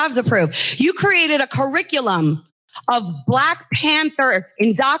proof? I have the proof. You created a curriculum of Black Panther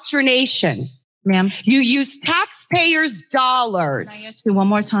indoctrination. Ma'am, you use taxpayers' dollars. Can I ask you one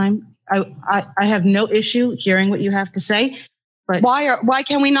more time? I have no issue hearing what you have to say, but why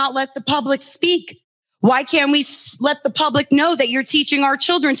can we not let the public speak? Why can't we let the public know that you're teaching our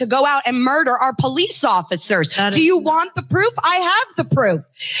children to go out and murder our police officers? Do you want the proof? I have the proof.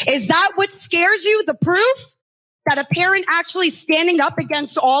 Is that what scares you? The proof that a parent actually standing up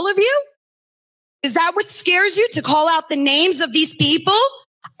against all of you? Is that what scares you, to call out the names of these people?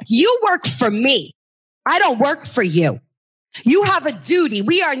 You work for me. I don't work for you. You have a duty.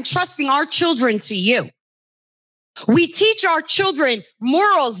 We are entrusting our children to you. We teach our children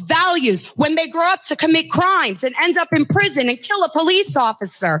morals, values when they grow up to commit crimes and end up in prison and kill a police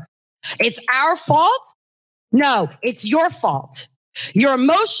officer. It's our fault? No, it's your fault. You're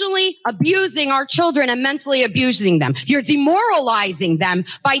emotionally abusing our children and mentally abusing them. You're demoralizing them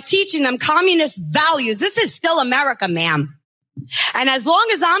by teaching them communist values. This is still America, ma'am. And as long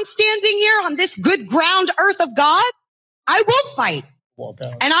as I'm standing here on this good ground earth of God, I will fight.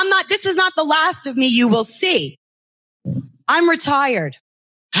 And this is not the last of me you will see. I'm retired.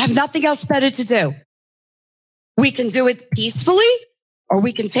 I have nothing else better to do. We can do it peacefully, or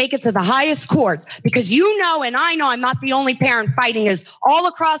we can take it to the highest courts, because you know, and I know I'm not the only parent fighting this all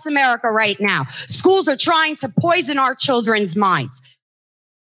across America right now. Schools are trying to poison our children's minds,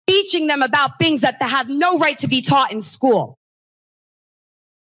 teaching them about things that they have no right to be taught in school.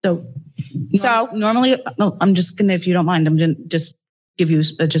 So normally, I'm just going to, if you don't mind, I'm going to just give you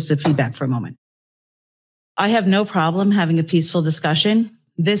just a feedback for a moment. I have no problem having a peaceful discussion.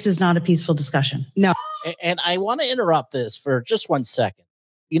 This is not a peaceful discussion. No. And I want to interrupt this for just 1 second.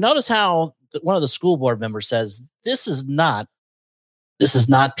 You notice how one of the school board members says, this is not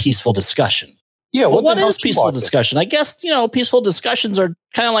peaceful discussion. Yeah. What is peaceful discussion? I guess, peaceful discussions are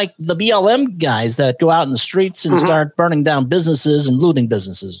kind of like the BLM guys that go out in the streets and start burning down businesses and looting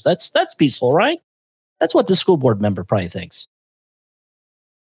businesses. That's peaceful, right? That's what the school board member probably thinks.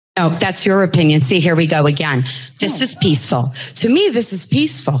 No, that's your opinion. See, here we go again. This is peaceful. To me, this is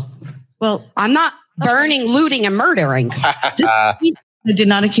peaceful. Well, I'm not burning, looting, and murdering. I did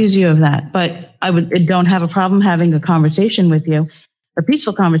not accuse you of that, but I don't have a problem having a conversation with you. a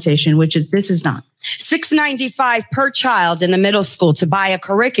peaceful conversation, which is this is not. $6.95 per child in the middle school to buy a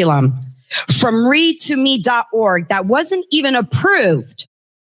curriculum from readtome.org that wasn't even approved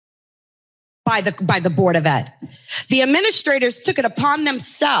by the Board of Ed. The administrators took it upon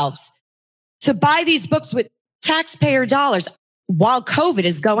themselves to buy these books with taxpayer dollars while COVID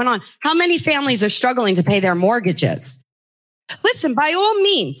is going on. How many families are struggling to pay their mortgages? Listen, by all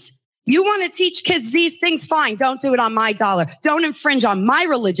means, you want to teach kids these things, fine. Don't do it on my dollar. Don't infringe on my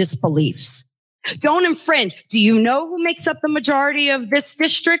religious beliefs. Don't infringe. Do you know who makes up the majority of this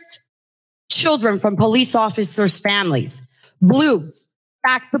district? Children from police officers' families. Blues.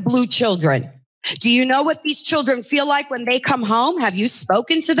 Back the blue children. Do you know what these children feel like when they come home? Have you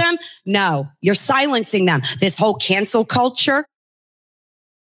spoken to them? No, you're silencing them. This whole cancel culture.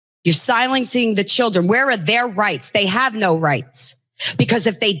 You're silencing the children. Where are their rights? They have no rights. Because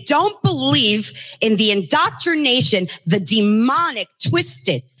if they don't believe in the indoctrination, the demonic,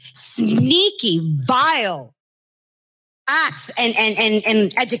 twisted, sneaky, vile acts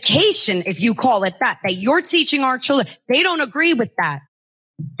and education, if you call it that you're teaching our children, they don't agree with that.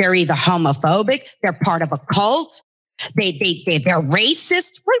 They're either homophobic, they're part of a cult, they're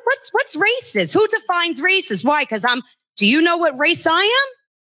racist. What's racist? Who defines racist? Why? Because do you know what race I am?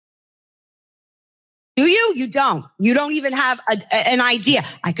 Do you? You don't. You don't even have an idea.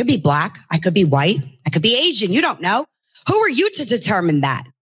 I could be black. I could be white. I could be Asian. You don't know. Who are you to determine that?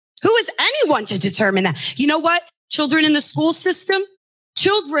 Who is anyone to determine that? You know what? Children in the school system,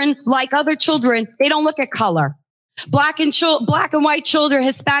 children like other children, they don't look at color. Black and white children,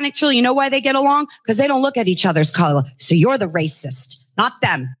 Hispanic children, you know why they get along? Because they don't look at each other's color. So you're the racist, not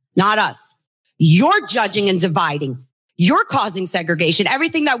them, not us. You're judging and dividing. You're causing segregation.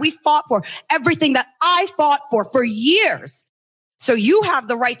 Everything that we fought for, everything that I fought for years. So you have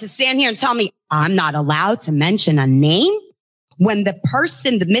the right to stand here and tell me I'm not allowed to mention a name when the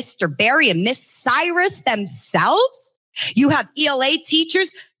person, the Mr. Barry and Miss Cyrus themselves, you have ELA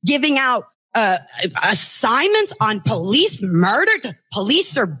teachers giving out assignments on police murder.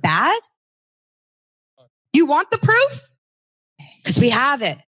 Police are bad. You want the proof? Because we have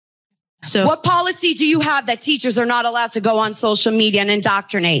it. So what policy do you have that teachers are not allowed to go on social media and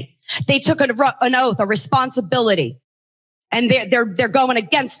indoctrinate? They took an oath, a responsibility, and they're going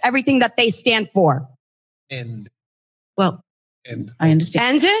against everything that they stand for. I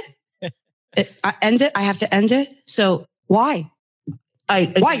understand. End it? End it? I have to end it? So why?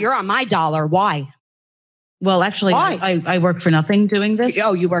 Why? You're on my dollar. Why? Well, actually, I work for nothing doing this.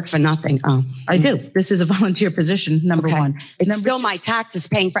 Oh, you work for nothing. Oh, I do. This is a volunteer position, number one. It's still my taxes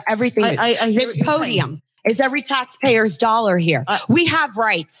paying for everything. This podium is every taxpayer's dollar here. We have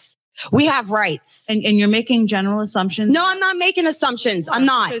rights. We have rights. And you're making general assumptions? No, I'm not making assumptions. I'm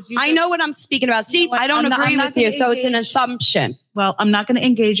not. I know what I'm speaking about. See, I don't agree with you, so it's an assumption. Well, I'm not going to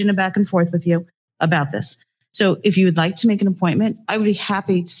engage in a back and forth with you about this. So if you would like to make an appointment, I would be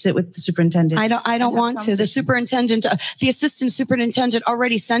happy to sit with the superintendent. I don't want to. The superintendent, the assistant superintendent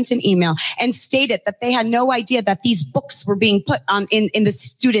already sent an email and stated that they had no idea that these books were being put on in the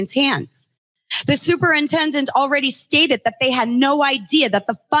students' hands. The superintendent already stated that they had no idea that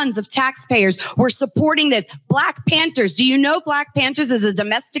the funds of taxpayers were supporting this. Black Panthers. Do you know Black Panthers is a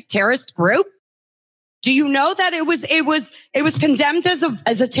domestic terrorist group? Do you know that it was condemned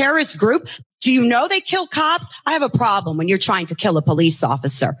as a terrorist group? Do you know they kill cops? I have a problem when you're trying to kill a police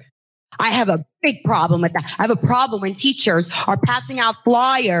officer. I have a big problem with that. I have a problem when teachers are passing out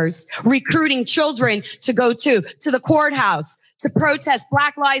flyers, recruiting children to go to the courthouse, to protest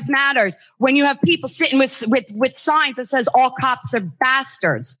Black Lives Matters, when you have people sitting with signs that says all cops are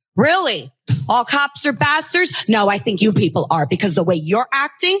bastards. Really? All cops are bastards? No, I think you people are, because the way you're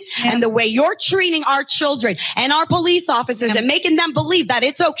acting and the way you're treating our children and our police officers and making them believe that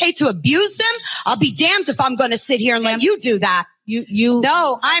it's okay to abuse them. I'll be damned if I'm going to sit here and let you do that.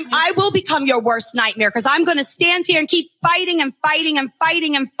 I will become your worst nightmare, because I'm going to stand here and keep fighting and fighting and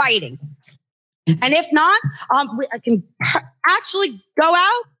fighting and fighting. And if not, I can actually go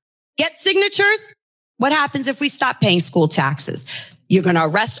out, get signatures. What happens if we stop paying school taxes? You're going to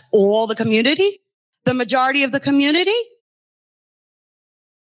arrest all the community? The majority of the community?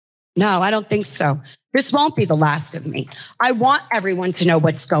 No, I don't think so. This won't be the last of me. I want everyone to know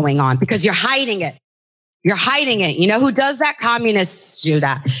what's going on, because you're hiding it. You're hiding it. You know who does that? Communists do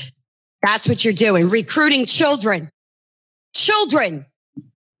that. That's what you're doing. Recruiting children. Children.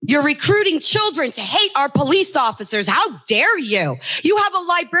 You're recruiting children to hate our police officers. How dare you? You have a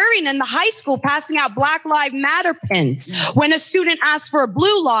librarian in the high school passing out Black Lives Matter pins. When a student asks for a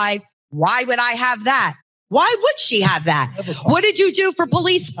blue live, why would I have that? Why would she have that? What did you do for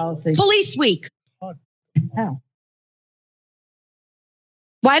police week? How?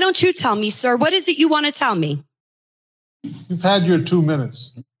 Why don't you tell me, sir? What is it you want to tell me? You've had your 2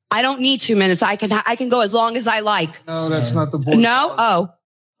 minutes. I don't need 2 minutes. I can go as long as I like. No, that's not the board. No? Oh.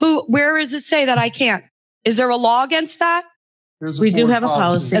 Where does it say that I can't? Is there a law against that? We do have a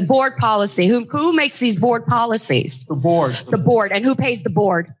policy. A board policy. Who makes these board policies? The board. The board. And who pays the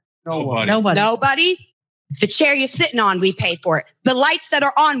board? Nobody. Nobody? The chair you're sitting on, we pay for it. The lights that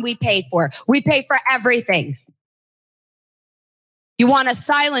are on, we pay for. We pay for everything. You want to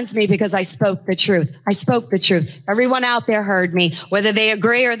silence me because I spoke the truth. I spoke the truth. Everyone out there heard me. Whether they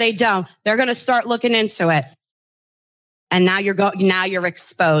agree or they don't, they're going to start looking into it. And now you're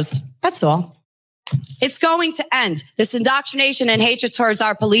exposed. That's all. It's going to end. This indoctrination and hatred towards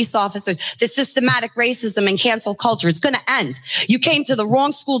our police officers, this systematic racism and cancel culture is going to end. You came to the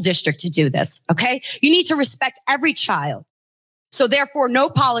wrong school district to do this, okay? You need to respect every child. So therefore, no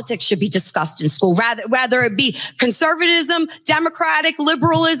politics should be discussed in school, whether it be conservatism, democratic,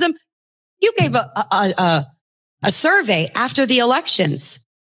 liberalism. You gave a survey after the elections.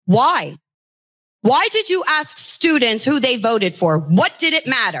 Why? Why did you ask students who they voted for? What did it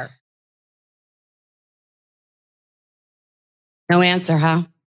matter? No answer, huh?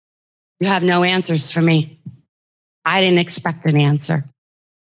 You have no answers for me. I didn't expect an answer.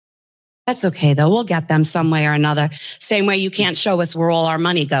 That's okay, though. We'll get them some way or another. Same way you can't show us where all our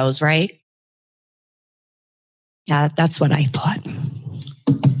money goes, right? Yeah, that's what I thought.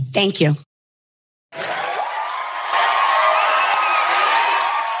 Thank you.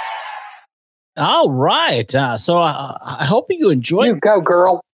 All right. So I hope you enjoyed. You go,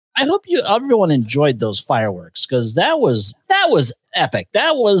 girl. I hope everyone enjoyed those fireworks because that was epic.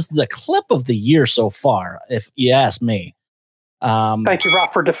 That was the clip of the year so far, if you ask me. Thank you,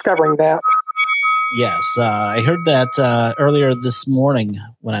 Rob, for discovering that. Yes, I heard that earlier this morning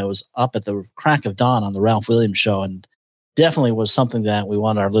when I was up at the crack of dawn on the Ralph Williams show, and definitely was something that we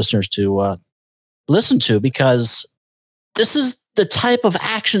want our listeners to listen to because this is the type of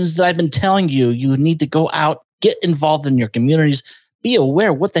actions that I've been telling you. You need to go out, get involved in your communities. Be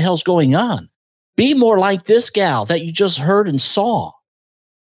aware what the hell's going on. Be more like this gal that you just heard and saw.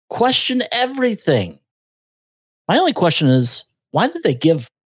 Question everything. My only question is, why did they give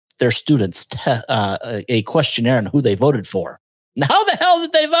their students a questionnaire on who they voted for? And how the hell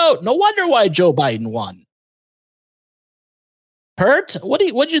did they vote? No wonder why Joe Biden won. Pert,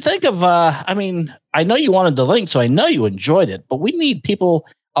 what'd you think of? I mean, I know you wanted the link, so I know you enjoyed it. But we need people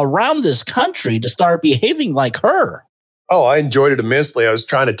around this country to start behaving like her. Oh, I enjoyed it immensely. I was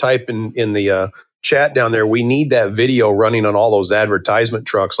trying to type in the chat down there. We need that video running on all those advertisement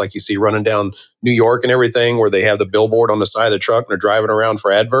trucks like you see running down New York and everything where they have the billboard on the side of the truck and they're driving around for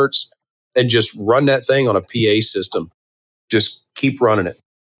adverts, and just run that thing on a PA system. Just keep running it.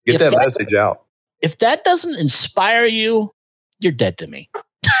 Get that message out. If that doesn't inspire you, you're dead to me.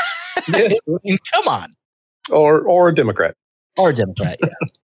 I mean, come on. Or a Democrat. Or a Democrat, yeah.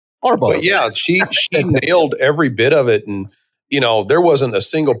 Or both. But yeah, she nailed every bit of it. And, there wasn't a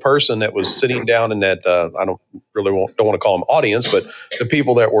single person that was sitting down in that, I don't want to call them audience, but the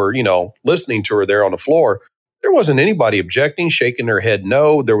people that were, listening to her there on the floor, there wasn't anybody objecting, shaking their head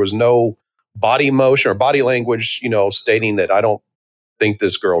no. There was no body motion or body language, stating that I don't think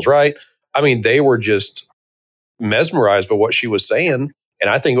this girl's right. I mean, they were just mesmerized by what she was saying. And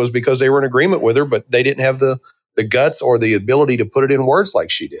I think it was because they were in agreement with her, but they didn't have the guts or the ability to put it in words like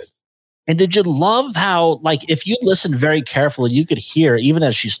she did. And did you love how, if you listen very carefully, you could hear, even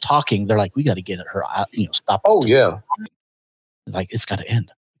as she's talking, they're like, we got to get her out, stop. Oh, yeah. Like, it's got to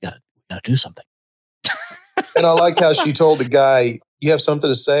end. We got to do something. And I like how she told the guy, you have something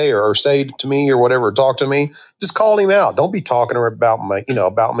to say or say to me or whatever, talk to me. Just call him out. Don't be talking about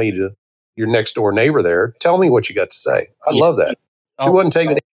about me to your next door neighbor there. Tell me what you got to say. I love that. She wasn't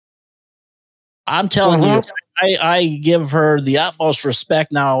taking it. I'm telling you, I give her the utmost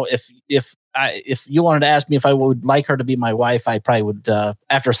respect. Now, if you wanted to ask me if I would like her to be my wife, I probably would.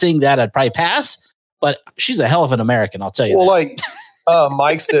 After seeing that, I'd probably pass. But she's a hell of an American, I'll tell you. Well,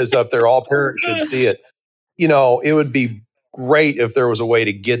 Mike says up there, all parents should see it. It would be great if there was a way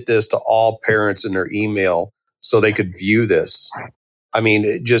to get this to all parents in their email so they could view this. I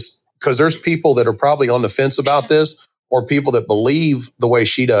mean, just because there's people that are probably on the fence about this, or people that believe the way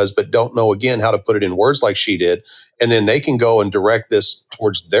she does, but don't know, again, how to put it in words like she did. And then they can go and direct this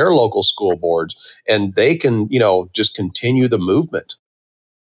towards their local school boards, and they can, just continue the movement.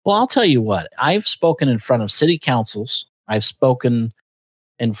 Well, I'll tell you what, I've spoken in front of city councils. I've spoken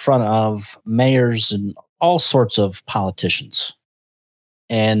in front of mayors and all sorts of politicians.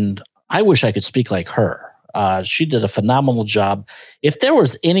 And I wish I could speak like her. She did a phenomenal job. If there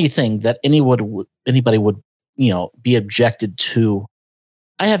was anything that anybody would be objected to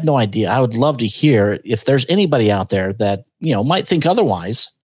I have no idea. I would love to hear if there's anybody out there that, might think otherwise,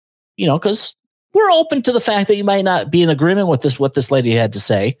 because we're open to the fact that you might not be in agreement with what this lady had to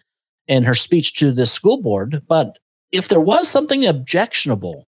say in her speech to this school board. But if there was something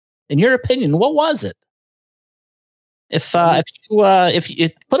objectionable, in your opinion, what was it? If you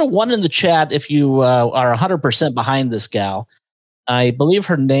put a 1 in the chat, if you are 100% behind this gal, I believe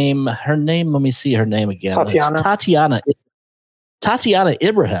her name, let me see her name again. Tatiana. It's Tatiana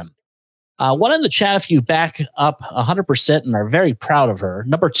Ibrahim. 1 in the chat if you back up 100% and are very proud of her.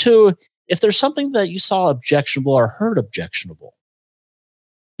 Number 2, if there's something that you saw objectionable or heard objectionable.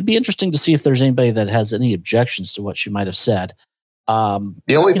 It'd be interesting to see if there's anybody that has any objections to what she might have said.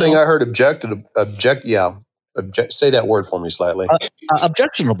 The only thing I heard say that word for me slightly.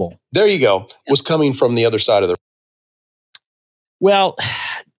 Objectionable. There you go. Was coming from the other side of the. Well,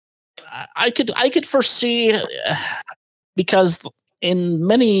 I could foresee because in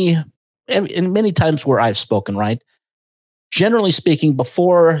many times where I've spoken, right? Generally speaking,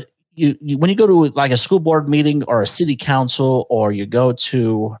 before you when you go to like a school board meeting or a city council, or you go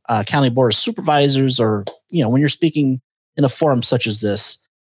to a county board of supervisors, or when you're speaking in a forum such as this,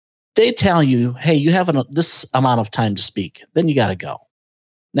 they tell you, hey, you have this amount of time to speak, then you got to go.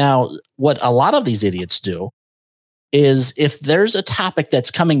 Now, what a lot of these idiots do is if there's a topic that's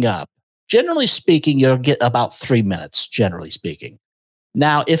coming up, generally speaking, you'll get about 3 minutes, generally speaking.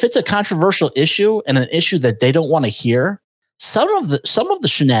 Now, if it's a controversial issue and an issue that they don't want to hear, some of the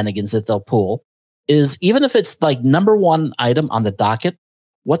shenanigans that they'll pull is, even if it's like number 1 item on the docket,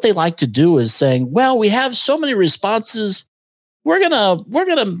 what they like to do is saying, well, we have so many responses, we're gonna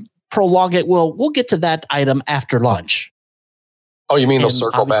prolong it. We'll get to that item after lunch. Oh, you mean they'll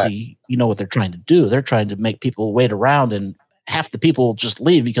circle back? You know what they're trying to do. They're trying to make people wait around, and half the people just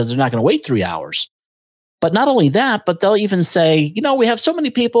leave because they're not going to wait 3 hours. But not only that, but they'll even say, we have so many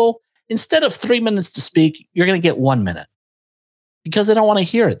people, instead of 3 minutes to speak, you're going to get 1 minute, because they don't want to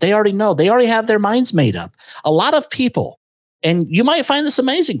hear it. They already know. They already have their minds made up. A lot of people, and you might find this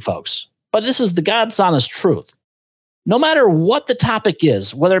amazing, folks, but this is the God's honest truth. No matter what the topic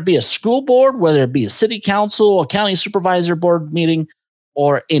is, whether it be a school board, whether it be a city council, a county supervisor board meeting,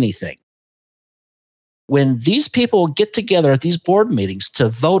 or anything, when these people get together at these board meetings to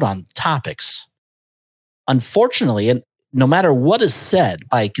vote on topics, unfortunately, and no matter what is said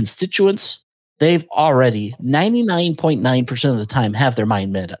by constituents, they've already 99.9% of the time have their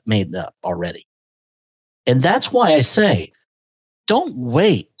mind made up already. And that's why I say, don't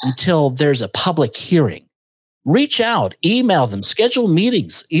wait until there's a public hearing. Reach out, email them, schedule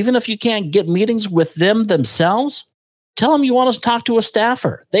meetings. Even if you can't get meetings with them themselves, tell them you want to talk to a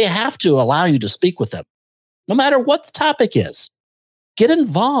staffer. They have to allow you to speak with them, no matter what the topic is. Get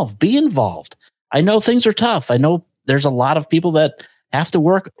involved, be involved. I know things are tough. I know there's a lot of people that have to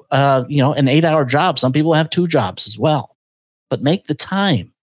work, an 8-hour job. Some people have 2 jobs as well, but make the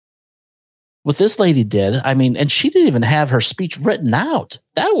time. What this lady did, and she didn't even have her speech written out.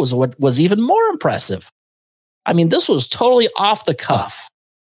 That was what was even more impressive. This was totally off the cuff,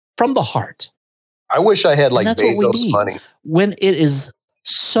 from the heart. I wish I had Bezos money. When it is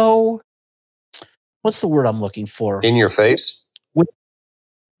so, what's the word I'm looking for? In your face?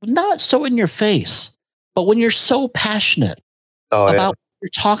 Not so in your face, but when you're so passionate about what you're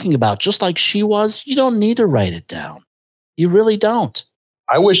talking about, just like she was, you don't need to write it down. You really don't.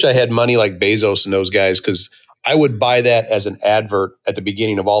 I wish I had money like Bezos and those guys, because I would buy that as an advert at the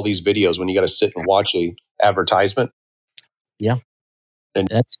beginning of all these videos when you got to sit and watch a advertisement. Yeah. And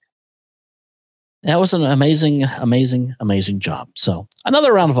that was an amazing, amazing, amazing job. So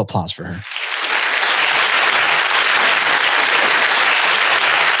another round of applause for her.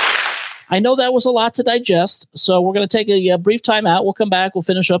 I know that was a lot to digest, so we're going to take a brief time out. We'll come back. We'll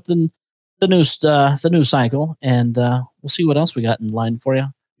finish up the news cycle, and we'll see what else we got in line for you.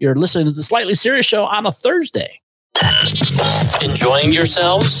 You're listening to the Slightly Serious Show on a Thursday. Enjoying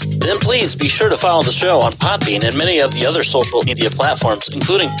yourselves? Then please be sure to follow the show on Podbean and many of the other social media platforms,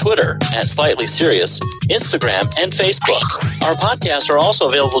 including Twitter at Slightly Serious, Instagram, and Facebook. Our podcasts are also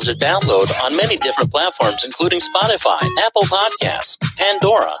available to download on many different platforms, including Spotify, Apple Podcasts,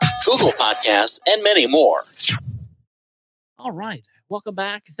 Pandora, Google Podcasts, and many more. All right. Welcome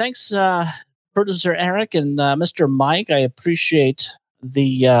back. Thanks, producer Eric and Mr. Mike. I appreciate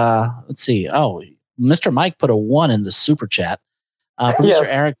the, let's see. Oh, Mr. Mike put a 1 in the super chat. Producer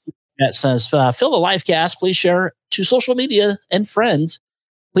Eric says, fill the live cast. Please share to social media and friends.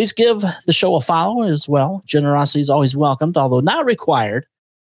 Please give the show a follow as well. Generosity is always welcomed, although not required.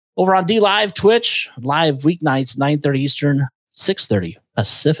 Over on DLive, Twitch, live weeknights, 9:30 Eastern, 6:30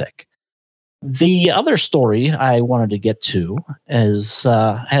 Pacific. The other story I wanted to get to has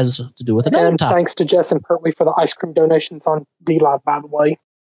to do with another And topic. thanks to Jess and Pertwee for the ice cream donations on DLive, by the way.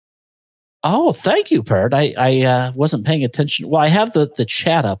 Oh, thank you, Pert. I wasn't paying attention. Well, I have the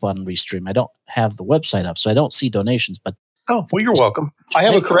chat up on Restream. I don't have the website up, so I don't see donations. But Oh, well, you're welcome. I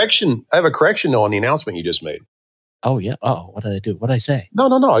have a correction. I have a correction though on the announcement you just made. oh yeah, what did I do? What did I say? No.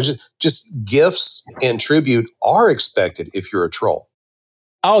 I just gifts and tribute are expected if you're a troll.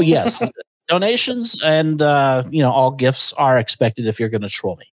 Oh yes, donations and all gifts are expected if you're going to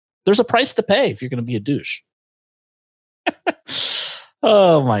troll me. There's a price to pay if you're going to be a douche.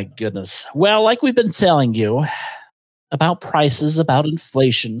 Oh my goodness. Well, like we've been telling you about prices, about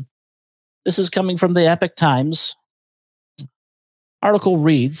inflation. This is coming from the Epic Times. Article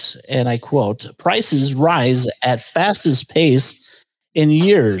reads, and I quote, "Prices rise at fastest pace in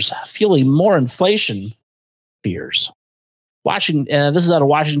years, fueling more inflation fears." This is out of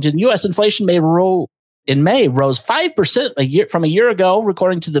Washington. U.S. inflation in May rose 5% from a year ago,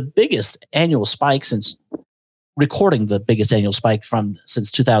 recording the biggest annual spike since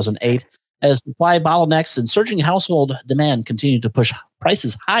 2008, as supply bottlenecks and surging household demand continue to push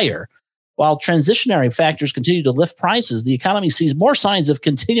prices higher. While transitionary factors continue to lift prices, the economy sees more signs of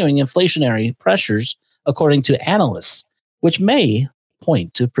continuing inflationary pressures, according to analysts, which may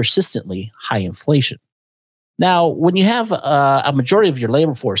point to persistently high inflation. Now, when you have a majority of your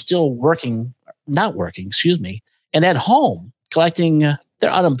labor force still not working, and at home collecting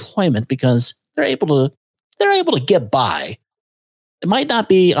their unemployment because they're able to get by, it might not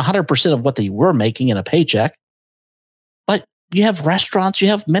be 100% of what they were making in a paycheck, but you have restaurants, you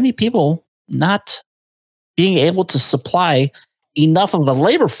have many people not being able to supply enough of the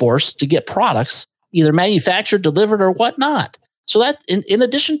labor force to get products either manufactured, delivered, or whatnot. So that in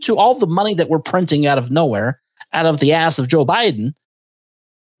addition to all the money that we're printing out of nowhere, out of the ass of Joe Biden,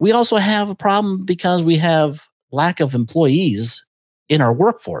 we also have a problem because we have lack of employees in our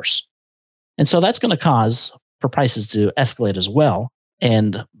workforce. And so that's going to cause for prices to escalate as well.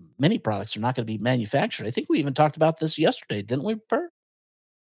 And many products are not going to be manufactured. I think we even talked about this yesterday, didn't we, Bert?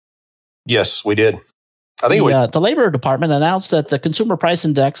 Yes, we did. I think the Labor Department announced that the Consumer Price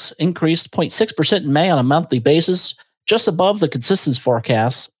Index increased 0.6% in May on a monthly basis, just above the consensus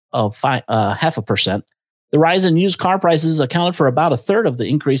forecast of 0.5%. The rise in used car prices accounted for about a third of the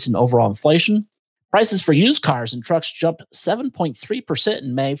increase in overall inflation. Prices for used cars and trucks jumped 7.3%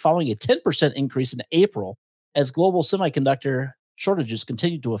 in May, following a 10% increase in April, as global semiconductor shortages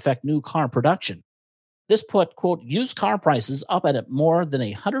continued to affect new car production. This put, quote, used car prices up at more than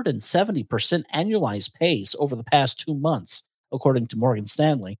 170% annualized pace over the past 2 months, according to Morgan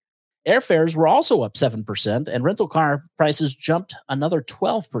Stanley. Airfares were also up 7%, and rental car prices jumped another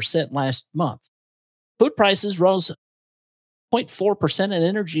 12% last month. Food prices rose 0.4%, and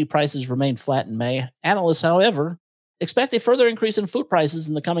energy prices remained flat in May. Analysts, however, expect a further increase in food prices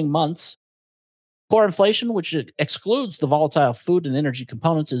in the coming months. Core inflation, which excludes the volatile food and energy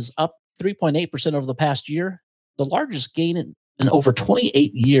components, is up 3.8% over the past year, the largest gain in over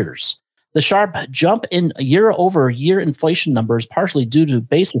 28 years. The sharp jump in year-over-year inflation numbers partially due to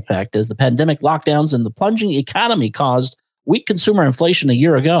base effect, as the pandemic lockdowns and the plunging economy caused weak consumer inflation a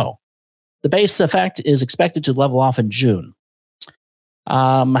year ago. The base effect is expected to level off in June.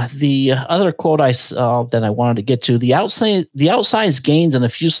 The other quote I saw that I wanted to get to, the outsized gains in a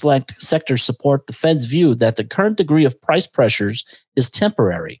few select sectors support the Fed's view that the current degree of price pressures is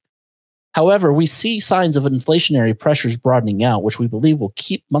temporary. However, we see signs of inflationary pressures broadening out, which we believe will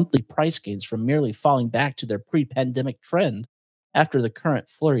keep monthly price gains from merely falling back to their pre-pandemic trend after the current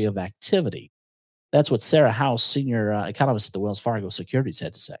flurry of activity. That's what Sarah House, senior economist at the Wells Fargo Securities,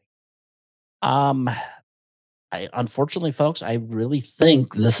 had to say. Unfortunately, folks, I really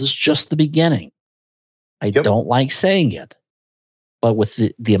think this is just the beginning. I don't like saying it, but with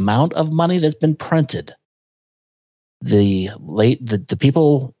the amount of money that's been printed, the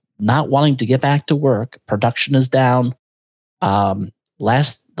people not wanting to get back to work, production is down. The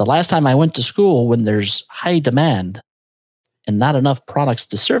last time I went to school, when there's high demand and not enough products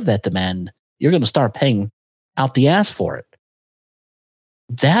to serve that demand, you're going to start paying out the ass for it.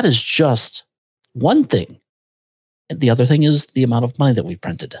 That is just one thing. And the other thing is the amount of money that we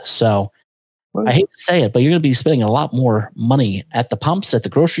printed. So I hate to say it, but you're going to be spending a lot more money at the pumps, at the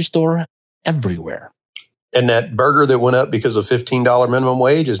grocery store, everywhere. And that burger that went up because of $15 minimum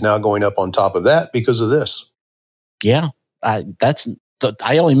wage is now going up on top of that because of this. Yeah, I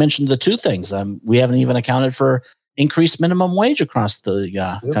only mentioned the two things. We haven't even accounted for increased minimum wage across the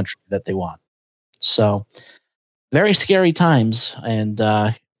country that they want. So very scary times. And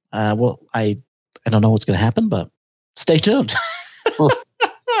I don't know what's going to happen, but stay tuned.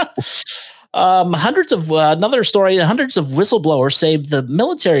 Hundreds of whistleblowers say the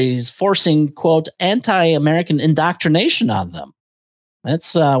military is forcing, quote, anti-American indoctrination on them.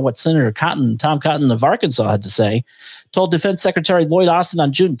 That's what Senator Tom Cotton of Arkansas had to say. Told Defense Secretary Lloyd Austin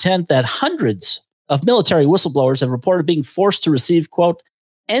on June 10th that hundreds of military whistleblowers have reported being forced to receive, quote,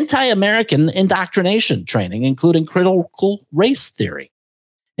 anti-American indoctrination training, including critical race theory.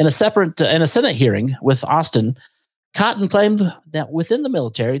 In a Senate hearing with Austin, Cotton claimed that within the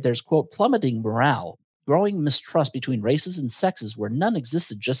military, there's, quote, plummeting morale, growing mistrust between races and sexes where none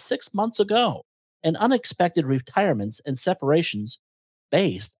existed just 6 months ago, and unexpected retirements and separations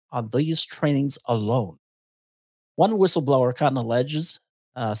based on these trainings alone. One whistleblower, Cotton alleges,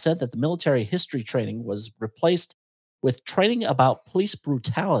 said that the military history training was replaced with training about police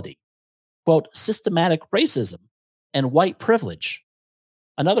brutality, quote, systematic racism, and white privilege.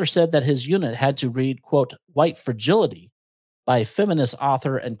 Another said that his unit had to read, quote, White Fragility by feminist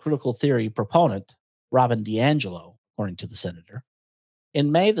author and critical theory proponent Robin DiAngelo, according to the senator.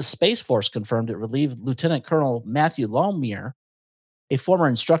 In May, the Space Force confirmed it relieved Lieutenant Colonel Matthew Lomier, a former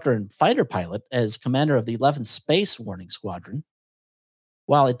instructor and fighter pilot, as commander of the 11th Space Warning Squadron.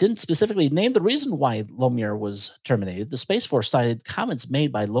 While it didn't specifically name the reason why Lomier was terminated, the Space Force cited comments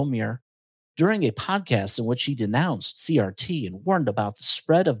made by Lomier during a podcast in which he denounced CRT and warned about the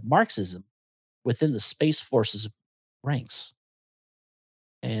spread of Marxism within the Space Force's ranks.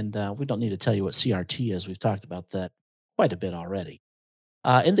 And we don't need to tell you what CRT is. We've talked about that quite a bit already.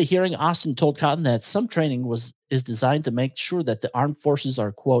 In the hearing, Austin told Cotton that some training is designed to make sure that the armed forces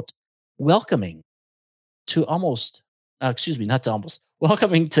are, quote, welcoming to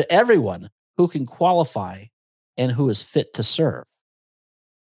welcoming to everyone who can qualify and who is fit to serve.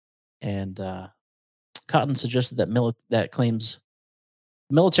 And Cotton suggested that claims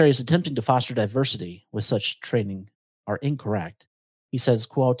the military is attempting to foster diversity with such training are incorrect. He says,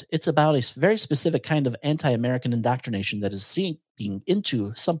 quote, it's about a very specific kind of anti-American indoctrination that is seeping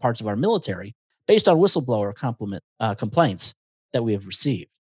into some parts of our military based on whistleblower complaints that we have received.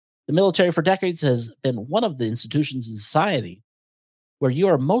 The military for decades has been one of the institutions in society where you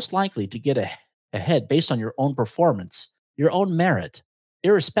are most likely to get ahead based on your own performance, your own merit,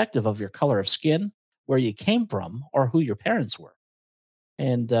 irrespective of your color of skin, where you came from, or who your parents were.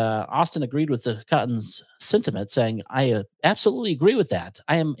 And Austin agreed with the Cotton's sentiment, saying, I absolutely agree with that.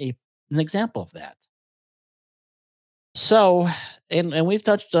 I am an example of that. So, and we've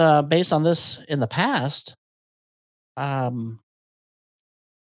touched base on this in the past. I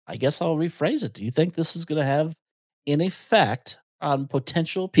guess I'll rephrase it. Do you think this is going to have an effect on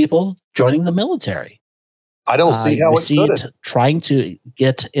potential people joining the military? I don't see how we see it trying to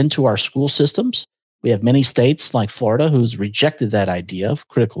get into our school systems. We have many states like Florida who's rejected that idea of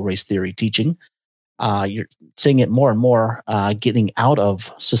critical race theory teaching. You're seeing it more and more getting out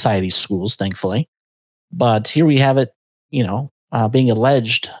of society's schools, thankfully. But here we have it, being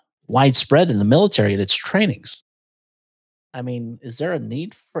alleged widespread in the military and its trainings. I mean, is there a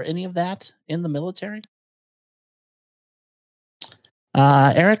need for any of that in the military?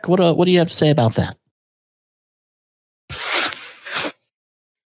 Eric, what do you have to say about that?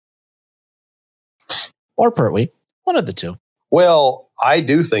 Or Pertwee, one of the two. Well, I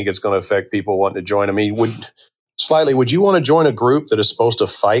do think it's going to affect people wanting to join. I mean, would you want to join a group that is supposed to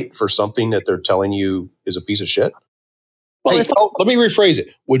fight for something that they're telling you is a piece of shit? Well, let me rephrase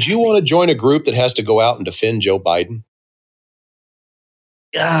it. Would you want to join a group that has to go out and defend Joe Biden?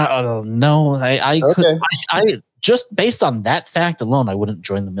 No, I just based on that fact alone, I wouldn't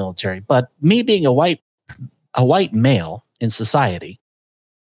join the military. But me being a white male in society,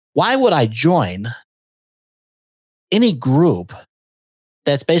 why would I join any group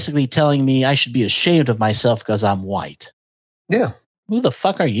that's basically telling me I should be ashamed of myself because I'm white? Yeah. Who the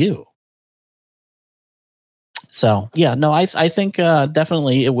fuck are you? So, yeah, no, I think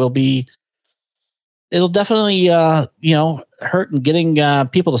definitely it'll definitely, hurt in getting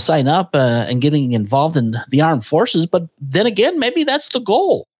people to sign up and getting involved in the armed forces. But then again, maybe that's the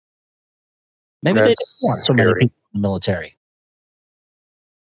goal. Maybe they don't want so many people in the military.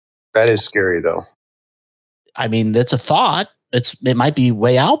 That is scary, though. I mean, it's a thought. It might be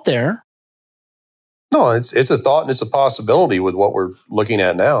way out there. No, it's a thought and it's a possibility with what we're looking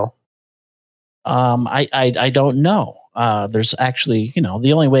at now. I don't know. There's actually,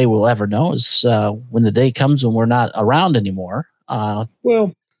 the only way we'll ever know is when the day comes when we're not around anymore. Then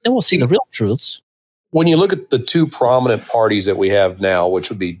we'll see the real truths. When you look at the two prominent parties that we have now, which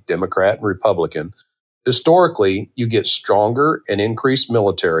would be Democrat and Republican, historically, you get stronger and increased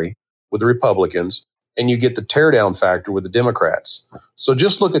military with the Republicans, and you get the teardown factor with the Democrats. So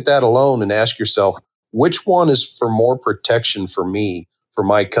just look at that alone and ask yourself, which one is for more protection for me, for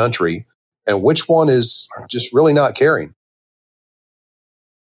my country, and which one is just really not caring.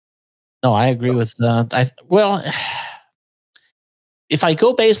 No, I agree with if I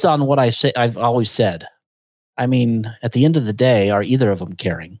go based on what I've always said, I mean, at the end of the day, are either of them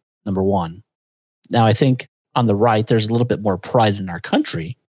caring? Number one. Now, I think on the right, there's a little bit more pride in our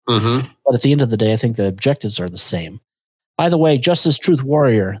country. Mm-hmm. But at the end of the day, I think the objectives are the same. By the way, Justice Truth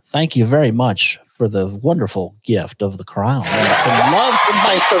Warrior, thank you very much for the wonderful gift of the crown. And some love from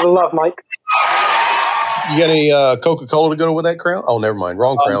Mike. For the love, Mike. You got any Coca-Cola to go with that crown? Oh, never mind.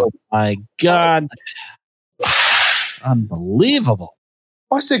 Wrong crown. Oh, my God. Unbelievable.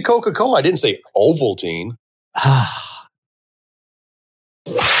 I said Coca-Cola. I didn't say Ovaltine.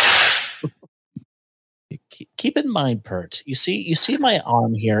 Keep in mind, Pert. You see my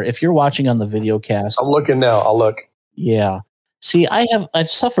arm here. If you're watching on the video cast, I'm looking now. I'll look. Yeah. See, I've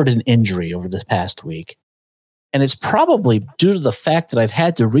suffered an injury over this past week, and it's probably due to the fact that I've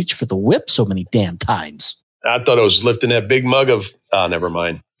had to reach for the whip so many damn times. I thought I was lifting that big mug of. Never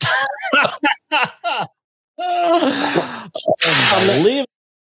mind. Unbelievable.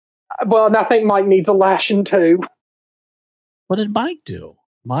 Well, and I think Mike needs a lashing too. What did Mike do?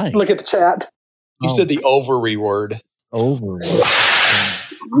 Mike, look at the chat. You said the ovary word. Ovary.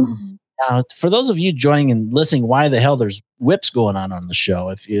 Now, for those of you joining and listening, why the hell there's whips going on the show?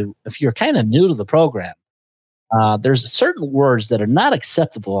 If you're kind of new to the program, there's certain words that are not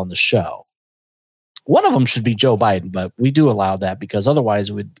acceptable on the show. One of them should be Joe Biden, but we do allow that because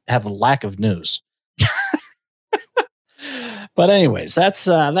otherwise we'd have a lack of news. But anyways, that's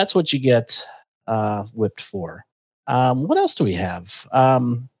what you get whipped for. What else do we have?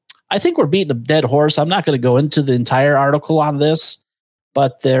 I think we're beating a dead horse. I'm not going to go into the entire article on this,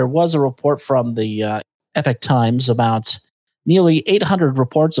 but there was a report from the Epoch Times about nearly 800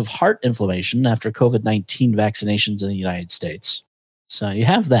 reports of heart inflammation after COVID-19 vaccinations in the United States. So you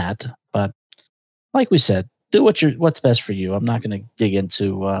have that, but like we said, do what's best for you. I'm not going to dig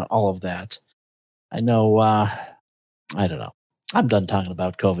into all of that. I know, I don't know. I'm done talking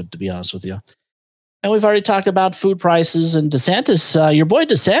about COVID, to be honest with you. And we've already talked about food prices and DeSantis. Your boy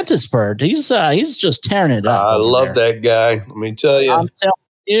DeSantis, Bird, he's just tearing it up. I love that guy. Let me tell you. I'm telling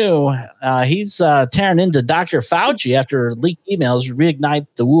you, he's tearing into Dr. Fauci after leaked emails reignite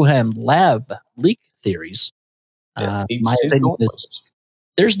the Wuhan lab leak theories. Yeah, My opinion is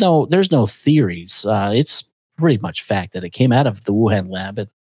there's no theories. It's pretty much fact that it came out of the Wuhan lab. And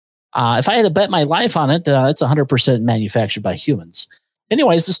if I had to bet my life on it, it's 100% manufactured by humans.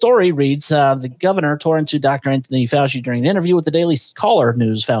 Anyways, the story reads, the governor tore into Dr. Anthony Fauci during an interview with the Daily Caller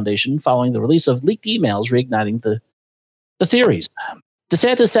News Foundation following the release of leaked emails reigniting the theories.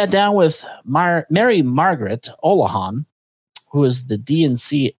 DeSantis sat down with Mary Margaret Olohan, who is the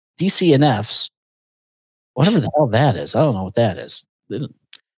DCNF's, whatever the hell that is. I don't know what that is.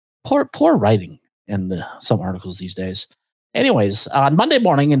 Poor writing in some articles these days. Anyways, on Monday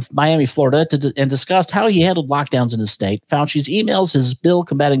morning in Miami, Florida, and discussed how he handled lockdowns in his state, Fauci's emails his bill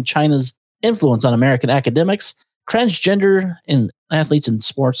combating China's influence on American academics, transgender athletes in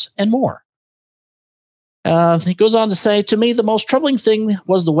sports, and more. He goes on to say, to me, the most troubling thing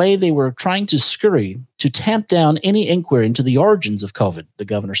was the way they were trying to scurry to tamp down any inquiry into the origins of COVID, the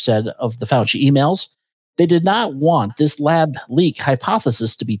governor said of the Fauci emails. They did not want this lab leak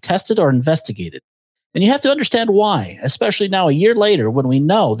hypothesis to be tested or investigated. And you have to understand why, especially now a year later when we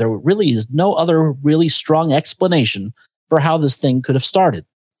know there really is no other really strong explanation for how this thing could have started.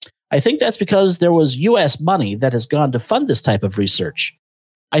 I think that's because there was U.S. money that has gone to fund this type of research.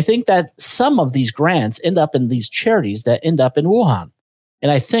 I think that some of these grants end up in these charities that end up in Wuhan.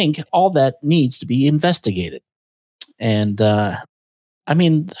 And I think all that needs to be investigated. And I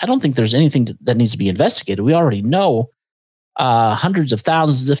don't think there's anything that needs to be investigated. We already know hundreds of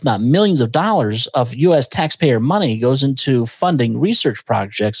thousands, if not millions of dollars of U.S. taxpayer money goes into funding research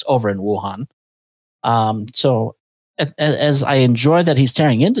projects over in Wuhan. So as I enjoy that he's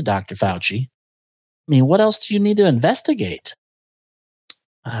tearing into Dr. Fauci, I mean, what else do you need to investigate?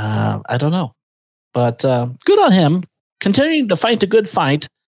 I don't know. But good on him. Continuing to fight a good fight.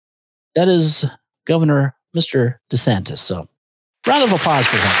 That is Governor Mr. DeSantis. So round of applause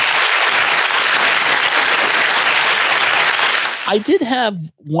for him. I did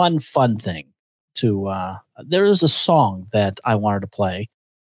have one fun thing there was a song that I wanted to play.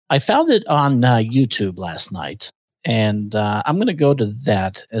 I found it on YouTube last night, and I'm going to go to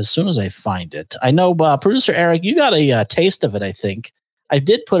that as soon as I find it. I know, Producer Eric, you got a taste of it, I think. I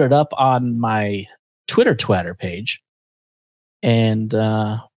did put it up on my Twitter page, and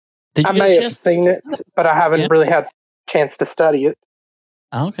I may have seen it, but I haven't really had a chance to study it.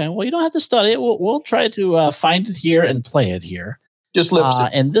 Okay, well, you don't have to study it. We'll try to find it here and play it here. Just lip sync.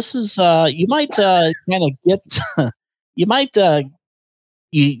 And this is you might kind of get you might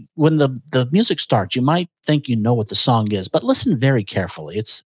when the music starts, you might think you know what the song is, but listen very carefully.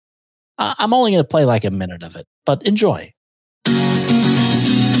 It's I'm only going to play like a minute of it, but enjoy.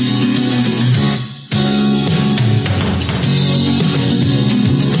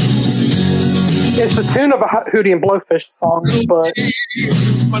 It's the tune of a Hootie and Blowfish song, but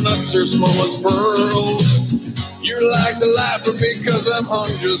my nuts are small as pearls. You're like the life for me because I'm hung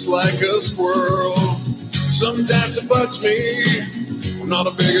just like a squirrel. Sometimes it bugs me, I'm not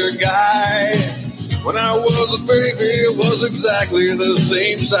a bigger guy. When I was a baby, it was exactly the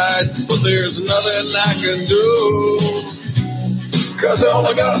same size. But there's nothing I can do, cause I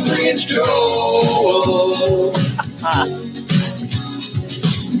only got a 3-inch toe.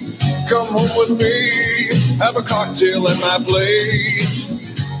 Come home with me, have a cocktail at my place.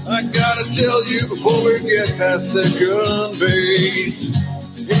 I gotta tell you before we get past second base.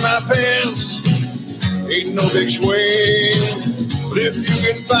 In my pants, ain't no big swing. But if you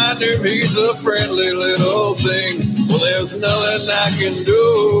can find him, he's a friendly little thing. Well, there's nothing I can do.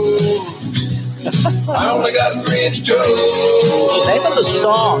 I only got a 3-inch toe. The name of the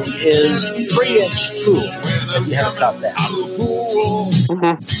song is 3-inch Tool. If you haven't got that.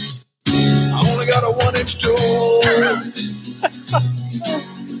 I only got a 1-inch toe.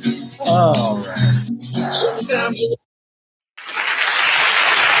 All right. Sometimes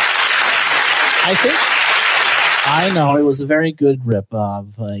I know it was a very good rip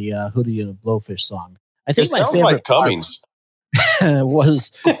of a Hootie and a Blowfish song. I think It my sounds favorite like Cummings.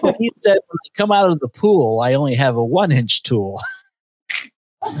 was when he said, "When I come out of the pool, I only have a 1-inch tool."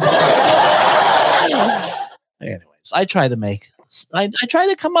 Anyways, I try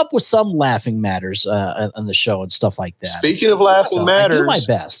to come up with some laughing matters on the show and stuff like that. Speaking of laughing matters, I do my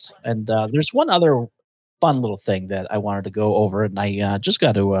best. And there's one other fun little thing that I wanted to go over, and I just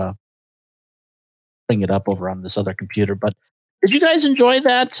got to bring it up over on this other computer. But did you guys enjoy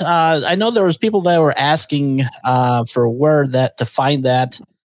that? I know there was people that were asking for where to find that.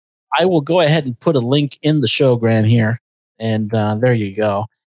 I will go ahead and put a link in the showgram here, and there you go.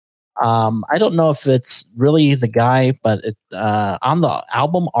 I don't know if it's really the guy, but on the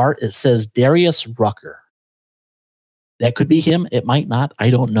album art, it says Darius Rucker. That could be him. It might not. I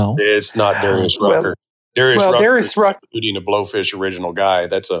don't know. It's not Darius Rucker. Darius Rucker, Hootie and the Blowfish original guy.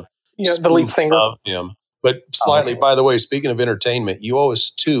 That's the lead singer of him. But slightly, by the way, speaking of entertainment, you owe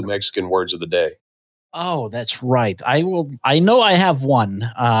us 2 Mexican words of the day. Oh, that's right. I know I have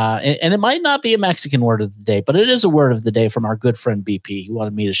one, and it might not be a Mexican word of the day, but it is a word of the day from our good friend BP. He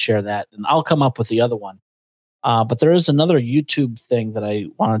wanted me to share that, and I'll come up with the other one. But there is another YouTube thing that I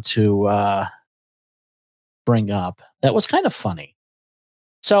wanted to bring up that was kind of funny.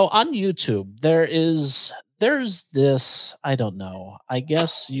 So on YouTube, there's this, I don't know, I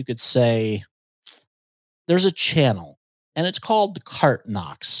guess you could say there's a channel, and it's called Cart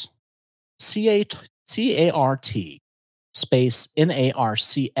Knocks. C-A-R-T space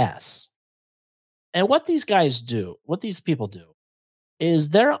N-A-R-C-S. And what these people do is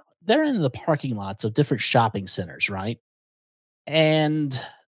they're in the parking lots of different shopping centers, right? And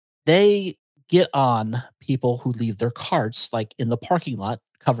they get on people who leave their carts like in the parking lot,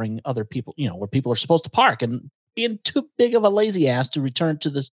 covering other people, where people are supposed to park, and being too big of a lazy ass to return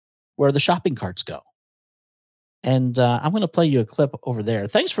to where the shopping carts go. And I'm going to play you a clip over there.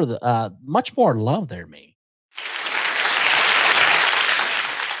 Thanks for the much more love there, me.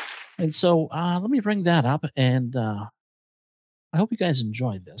 And so let me bring that up, and I hope you guys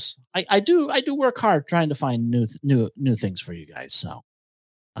enjoy this. I do work hard trying to find new things for you guys. So,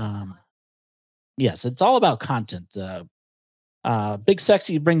 yes, it's all about content. Big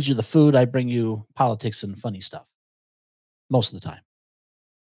Sexy brings you the food. I bring you politics and funny stuff most of the time.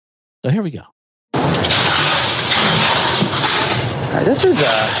 So here we go. All right, this is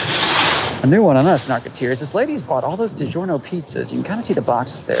a new one on us, Narcoteers. This lady's bought all those DiGiorno pizzas. You can kind of see the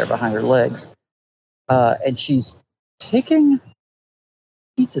boxes there behind her legs. And she's taking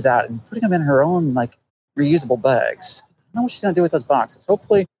pizzas out and putting them in her own, reusable bags. I don't know what she's going to do with those boxes.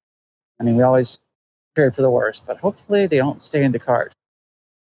 Hopefully, we always prepare for the worst, but hopefully they don't stay in the cart.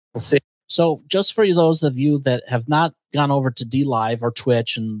 We'll see. So just for those of you that have not gone over to DLive or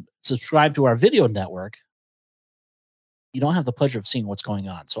Twitch and subscribed to our video network, you don't have the pleasure of seeing what's going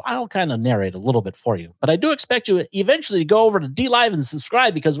on. So I'll kind of narrate a little bit for you. But I do expect you eventually to go over to DLive and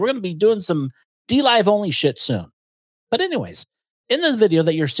subscribe, because we're going to be doing some DLive only shit soon. But anyways, in the video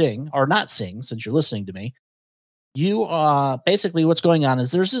that you're seeing, or not seeing since you're listening to me, you basically what's going on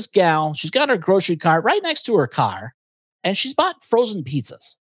is there's this gal. She's got her grocery cart right next to her car, and she's bought frozen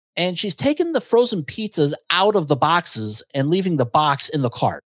pizzas. and she's taking the frozen pizzas out of the boxes and leaving the box in the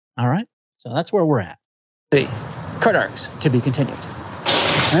cart. All right. So that's where we're at. The cart arcs to be continued.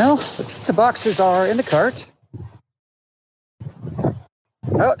 Well, the pizza boxes are in the cart. Oh,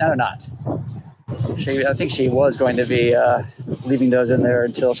 no, they're not. I think she was going to be leaving those in there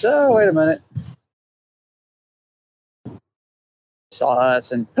until, oh, wait a minute. Saw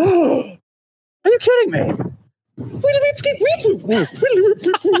us and, are you kidding me?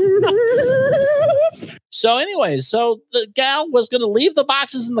 So anyways, so the gal was going to leave the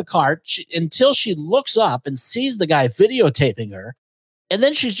boxes in the cart until she looks up and sees the guy videotaping her. And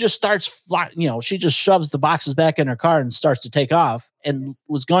then she just starts, she just shoves the boxes back in her car and starts to take off and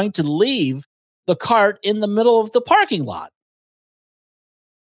was going to leave the cart in the middle of the parking lot.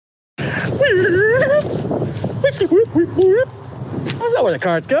 That's not where the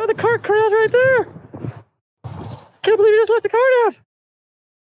carts go. The cart is right there. Can't believe you just left the cart out.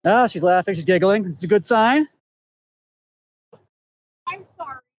 Oh, she's laughing. She's giggling. It's a good sign. I'm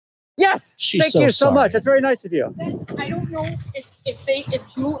sorry. Yes. Thank you so much. That's very nice of you. I don't know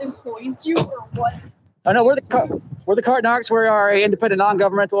if Jewel employs you or what. I know we're the Cart Narcs. We are an independent,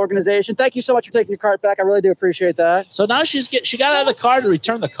 non-governmental organization. Thank you so much for taking your cart back. I really do appreciate that. So now she got out of the car to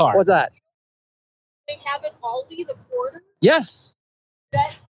return the cart. What's that? They have it Aldi, the quarter. Yes.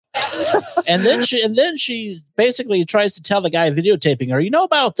 And then she basically tries to tell the guy videotaping her,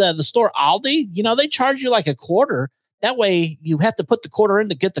 about the store Aldi, they charge you like a quarter. That way you have to put the quarter in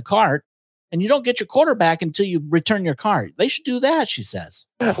to get the cart, and you don't get your quarter back until you return your cart. They should do that, she says.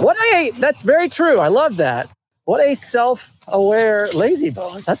 That's very true. I love that. What a self-aware lazy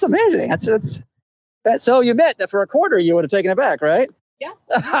bones. That's amazing. That's so you admit that for a quarter you would have taken it back, right? Yes.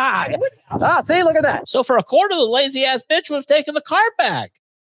 See, look at that. So for a quarter, the lazy ass bitch would have taken the cart back.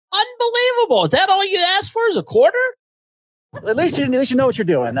 Unbelievable. Is that all you asked for, is a quarter? At least you know what you're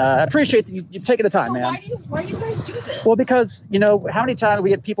doing. I appreciate that you've taken the time, man. Why do you guys do this? Well, because, how many times we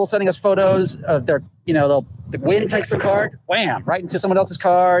get people sending us photos of their, the wind takes the cart, wham, right into someone else's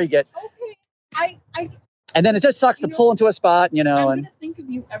car. You get. Okay. And then it just sucks to pull into a spot, I'm going to think of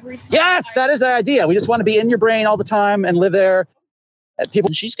you every time. Yes, that is the idea. We just want to be in your brain all the time and live there.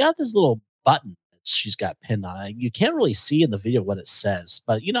 And she's got this little button that she's got pinned on it. You can't really see in the video what it says,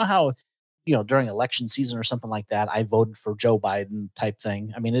 but you know how, during election season or something like that, I voted for Joe Biden type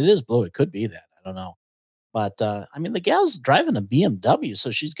thing. I mean, it is blue. It could be that. I don't know. But, the gal's driving a BMW, so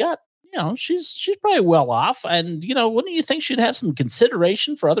she's got, she's probably well off. And, wouldn't you think she'd have some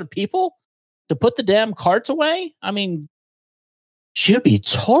consideration for other people to put the damn carts away? I mean, she'd be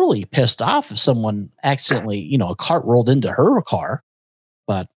totally pissed off if someone accidentally, a cart rolled into her car.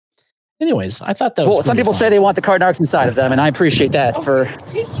 But anyways, I thought that was some people fun. say they want the cart narcs inside of them, and I appreciate that for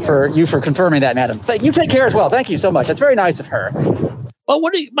you for confirming that, madam. But you take care as well. Thank you so much. That's very nice of her. Well,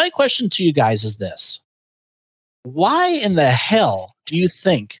 my question to you guys is this. Why in the hell do you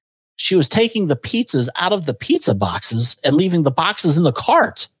think she was taking the pizzas out of the pizza boxes and leaving the boxes in the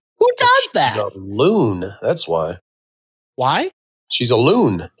cart? Who does that? She's a loon. That's why. Why? She's a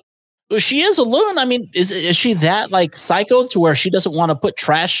loon. Well, she is a loon. I mean, is she that like psycho to where she doesn't want to put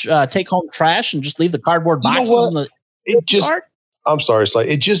trash, take home trash, and just leave the cardboard boxes in the cart? I'm sorry, Sly.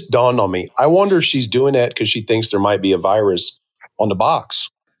 It just dawned on me. I wonder if she's doing that because she thinks there might be a virus on the box.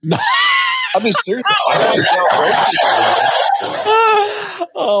 I mean, seriously.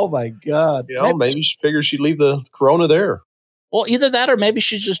 Oh my God. Maybe she figures she'd leave the corona there. Well, either that or maybe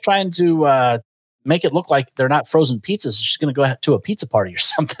she's just trying to make it look like they're not frozen pizzas. She's going to go to a pizza party or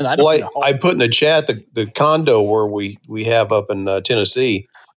something. I don't know. I put in the chat the condo where we have up in Tennessee.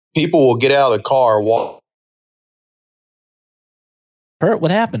 People will get out of the car, walk. Bert,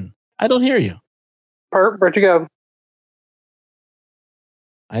 what happened? I don't hear you. Bert, where'd you go?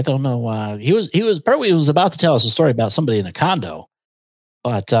 I don't know. Bert was about to tell us a story about somebody in a condo.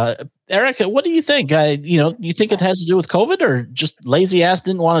 But Erica, what do you think? You think it has to do with COVID, or just lazy ass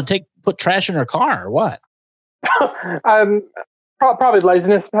didn't want to put trash in her car, or what? Probably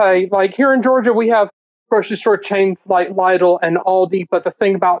laziness. Hey, like here in Georgia, we have grocery store chains like Lidl and Aldi. But the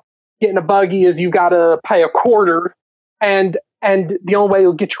thing about getting a buggy is you got to pay a quarter, and the only way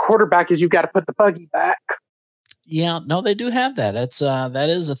you'll get your quarter back is you got to put the buggy back. Yeah, no, they do have that. That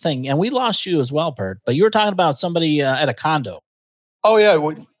is a thing, and we lost you as well, Bert. But you were talking about somebody at a condo. Oh, yeah.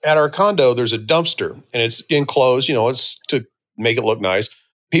 At our condo, there's a dumpster, and it's enclosed. It's to make it look nice.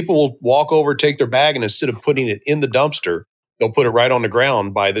 People will walk over, take their bag, and instead of putting it in the dumpster, they'll put it right on the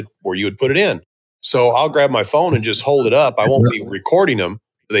ground by where you would put it in. So I'll grab my phone and just hold it up. I won't be recording them,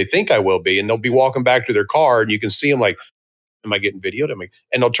 but they think I will be, and they'll be walking back to their car, and you can see them like, am I getting videoed?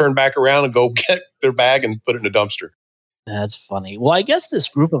 And they'll turn back around and go get their bag and put it in the dumpster. That's funny. Well, I guess this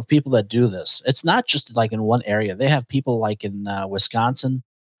group of people that do this, it's not just like in one area. They have people like in Wisconsin.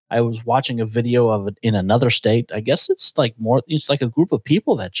 I was watching a video of it in another state. I guess it's like a group of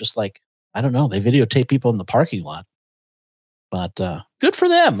people that just like, I don't know, they videotape people in the parking lot. But good for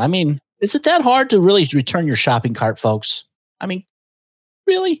them. I mean, is it that hard to really return your shopping cart, folks? I mean,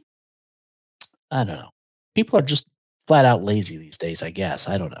 really? I don't know. People are just flat out lazy these days, I guess.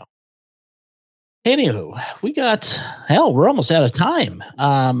 I don't know. Anywho, we're almost out of time.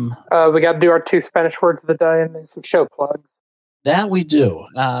 We got to do our 2 Spanish words of the day and then some show plugs. That we do.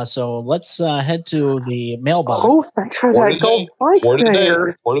 So let's head to the mailbox. Oh, thanks for that gold mic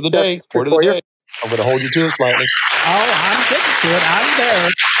there. Word of the day. Word of the day. I'm going to hold you to it slightly. Oh, I'm getting to it. I'm there.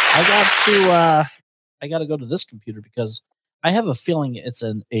 I got to go to this computer because I have a feeling it's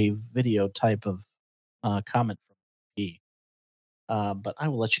a video type of comment from me. But I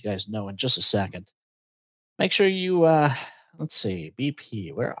will let you guys know in just a second. Make sure you, let's see,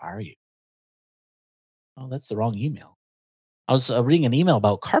 BP, where are you? Oh, that's the wrong email. I was reading an email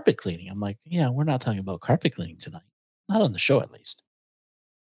about carpet cleaning. I'm like, yeah, we're not talking about carpet cleaning tonight. Not on the show, at least.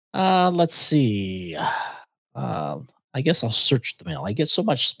 Let's see. I guess I'll search the mail. I get so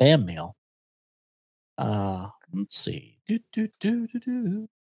much spam mail. Let's see.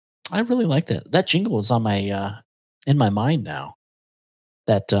 I really like that. That jingle is on my in my mind now.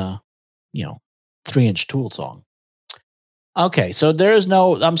 That 3-inch Tool song. Okay, so there is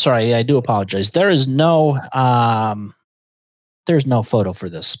no. I'm sorry, I do apologize. There's no photo for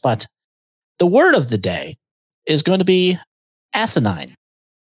this, but the word of the day is going to be asinine.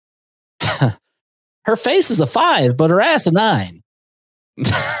 Her face is a 5, but her ass a 9.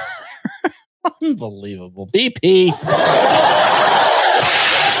 Unbelievable. BP.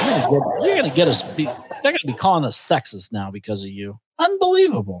 You're going to get us. They're going to be calling us sexist now because of you.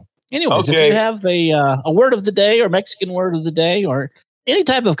 Unbelievable. Anyways, if you have a word of the day or Mexican word of the day or any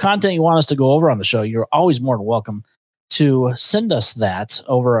type of content you want us to go over on the show, you're always more than welcome to send us that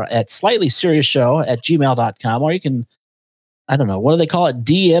over at slightlyserioushow@gmail.com, or you can, I don't know, what do they call it?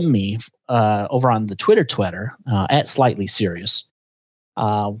 DM me over on the Twitter at slightly-serious.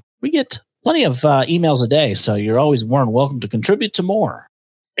 We get plenty of emails a day, so you're always more than welcome to contribute to more.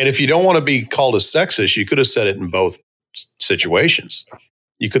 And if you don't want to be called a sexist, you could have said it in both situations.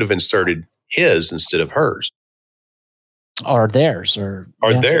 You could have inserted his instead of hers. Or theirs. Or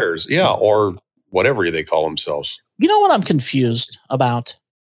theirs, yeah, or whatever they call themselves. You know what I'm confused about?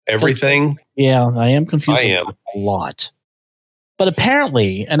 Everything? Yeah, I am confused a lot. But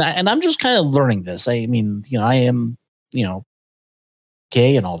apparently, and I'm just kind of learning this. I mean, I am,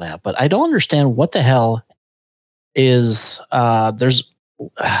 gay and all that, but I don't understand what the hell is, now I'm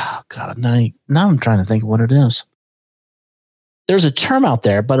trying to think of what it is. There's a term out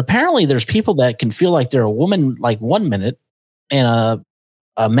there, but apparently there's people that can feel like they're a woman like 1 minute and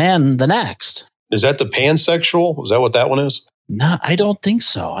a man the next. Is that the pansexual? Is that what that one is? No, I don't think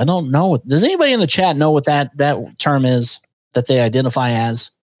so. I don't know. Does anybody in the chat know what that term is that they identify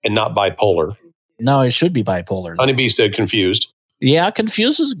as? And not bipolar. No, it should be bipolar. Honeybee said confused. Yeah,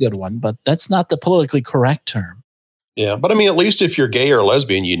 confused is a good one, but that's not the politically correct term. Yeah, but I mean, at least if you're gay or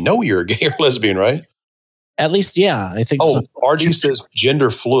lesbian, you're a gay or lesbian, right? At least, yeah, I think so. RG says gender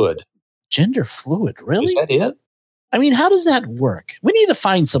fluid. Gender fluid, really? Is that it? I mean, how does that work? We need to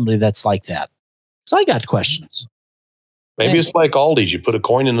find somebody that's like that. So I got questions. Maybe it's like Aldi's. You put a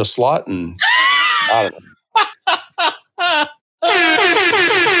coin in the slot and I don't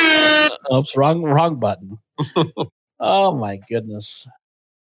know. Oops, wrong button. Oh my goodness.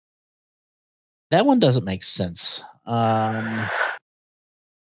 That one doesn't make sense.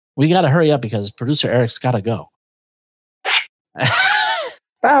 We got to hurry up because producer Eric's got to go. I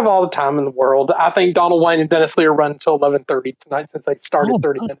have all the time in the world. I think Donald Wayne and Dennis Lee are running until 11:30 tonight since they started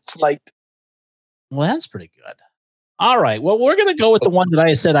 30 minutes late. Well, that's pretty good. All right. Well, we're going to go with the one that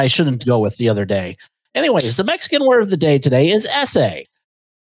I said I shouldn't go with the other day. Anyways, the Mexican word of the day today is essay.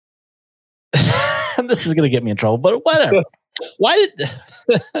 This is going to get me in trouble, but whatever. Why?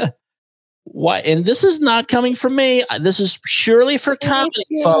 And this is not coming from me. This is purely for comedy,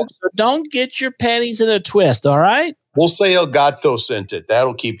 folks. So don't get your panties in a twist. All right. We'll say El Gato sent it.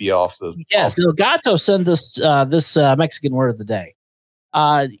 That'll keep you off the. Yes, El Gato sent this Mexican word of the day.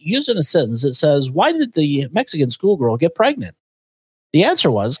 Used in a sentence, it says, "Why did the Mexican schoolgirl get pregnant?" The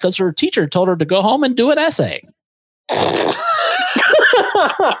answer was because her teacher told her to go home and do an essay.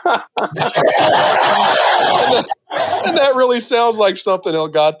 And that really sounds like something El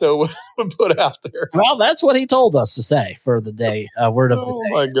Gato would put out there. Well, that's what he told us to say for the day. Word of the day. Oh,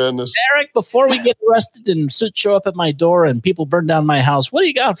 my goodness. Eric, before we get arrested and show up at my door and people burn down my house, what do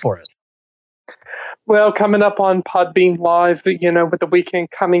you got for us? Well, coming up on Podbean Live, with the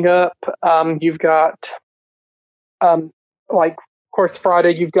weekend coming up, you've got, of course,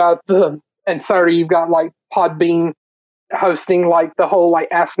 Friday, you've got and Saturday, you've got, Podbean hosting, the whole,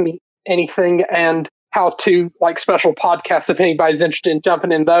 Ask Me Anything and how to, special podcasts, if anybody's interested in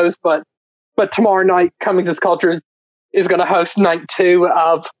jumping in those. But tomorrow night, Cummings' Culture is going to host night 2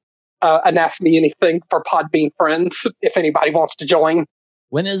 of an Ask Me Anything for Podbean friends, if anybody wants to join.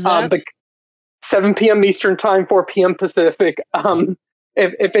 When is that? 7 p.m. Eastern Time, 4 p.m. Pacific.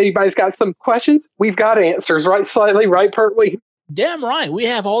 If anybody's got some questions, we've got answers, right, Slightly? Right, Pertwee? Damn right. We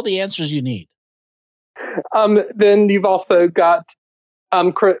have all the answers you need. Then you've also got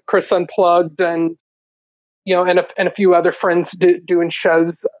Chris Unplugged and a few other friends doing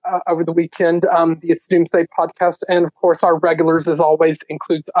shows over the weekend. The It's Doomsday podcast, and of course our regulars, as always,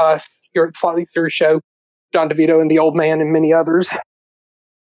 includes us here at Slightly Serious Show, John DeVito and the Old Man, and many others.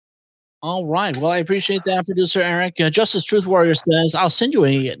 All right. Well, I appreciate that, producer Eric. Justice Truth Warrior says, I'll send you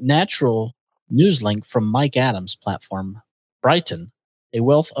a natural news link from Mike Adams' platform, Brighton, a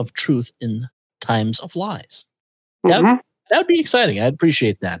wealth of truth in times of lies. That would be exciting. I'd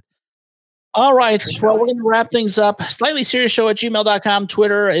appreciate that. All right. Well, we're going to wrap things up. Slightly Serious Show at gmail.com.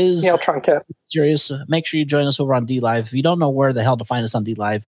 Twitter is serious. Make sure you join us over on DLive. If you don't know where the hell to find us on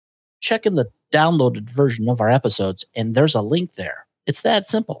DLive, check in the downloaded version of our episodes, and there's a link there. It's that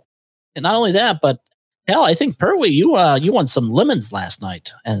simple. And not only that, but hell, I think Pertwee, you won some lemons last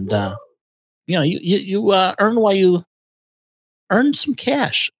night, and you earned while you earned some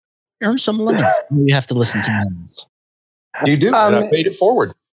cash, earned some lemons. You have to listen to lemons. You do, and I paid it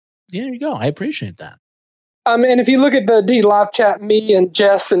forward. There you go. I appreciate that. And if you look at the D Live chat, me and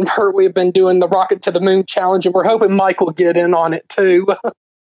Jess and Pertwee have been doing the Rocket to the Moon challenge, and we're hoping Mike will get in on it too.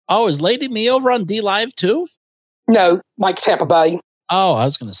 Oh, is Lady Me over on D Live too? No, Mike Tampa Bay. Oh, I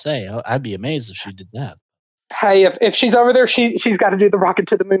was going to say, I'd be amazed if she did that. Hey, if she's over there, she's got to do the Rocket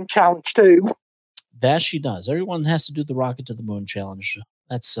to the Moon challenge too. That she does. Everyone has to do the Rocket to the Moon challenge.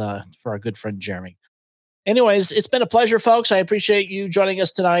 That's for our good friend Jeremy. Anyways, it's been a pleasure, folks. I appreciate you joining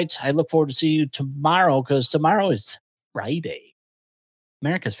us tonight. I look forward to seeing you tomorrow, because tomorrow is Friday,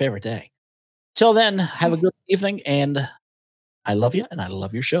 America's favorite day. Till then, have a good evening, and I love you, and I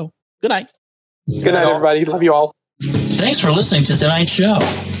love your show. Good night. Good night, everybody. Love you all. Thanks for listening to tonight's show.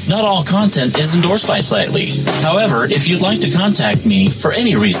 Not all content is endorsed by Slightly. However, if you'd like to contact me for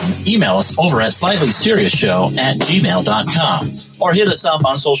any reason, email us over at slightlyseriousShow@gmail.com or hit us up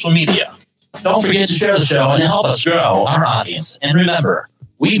on social media. Don't forget to share the show and help us grow our audience. And remember,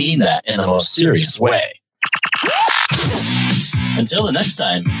 we mean that in the most serious way. Until the next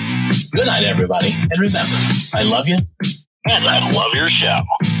time, good night, everybody. And remember, I love you. And I love your show.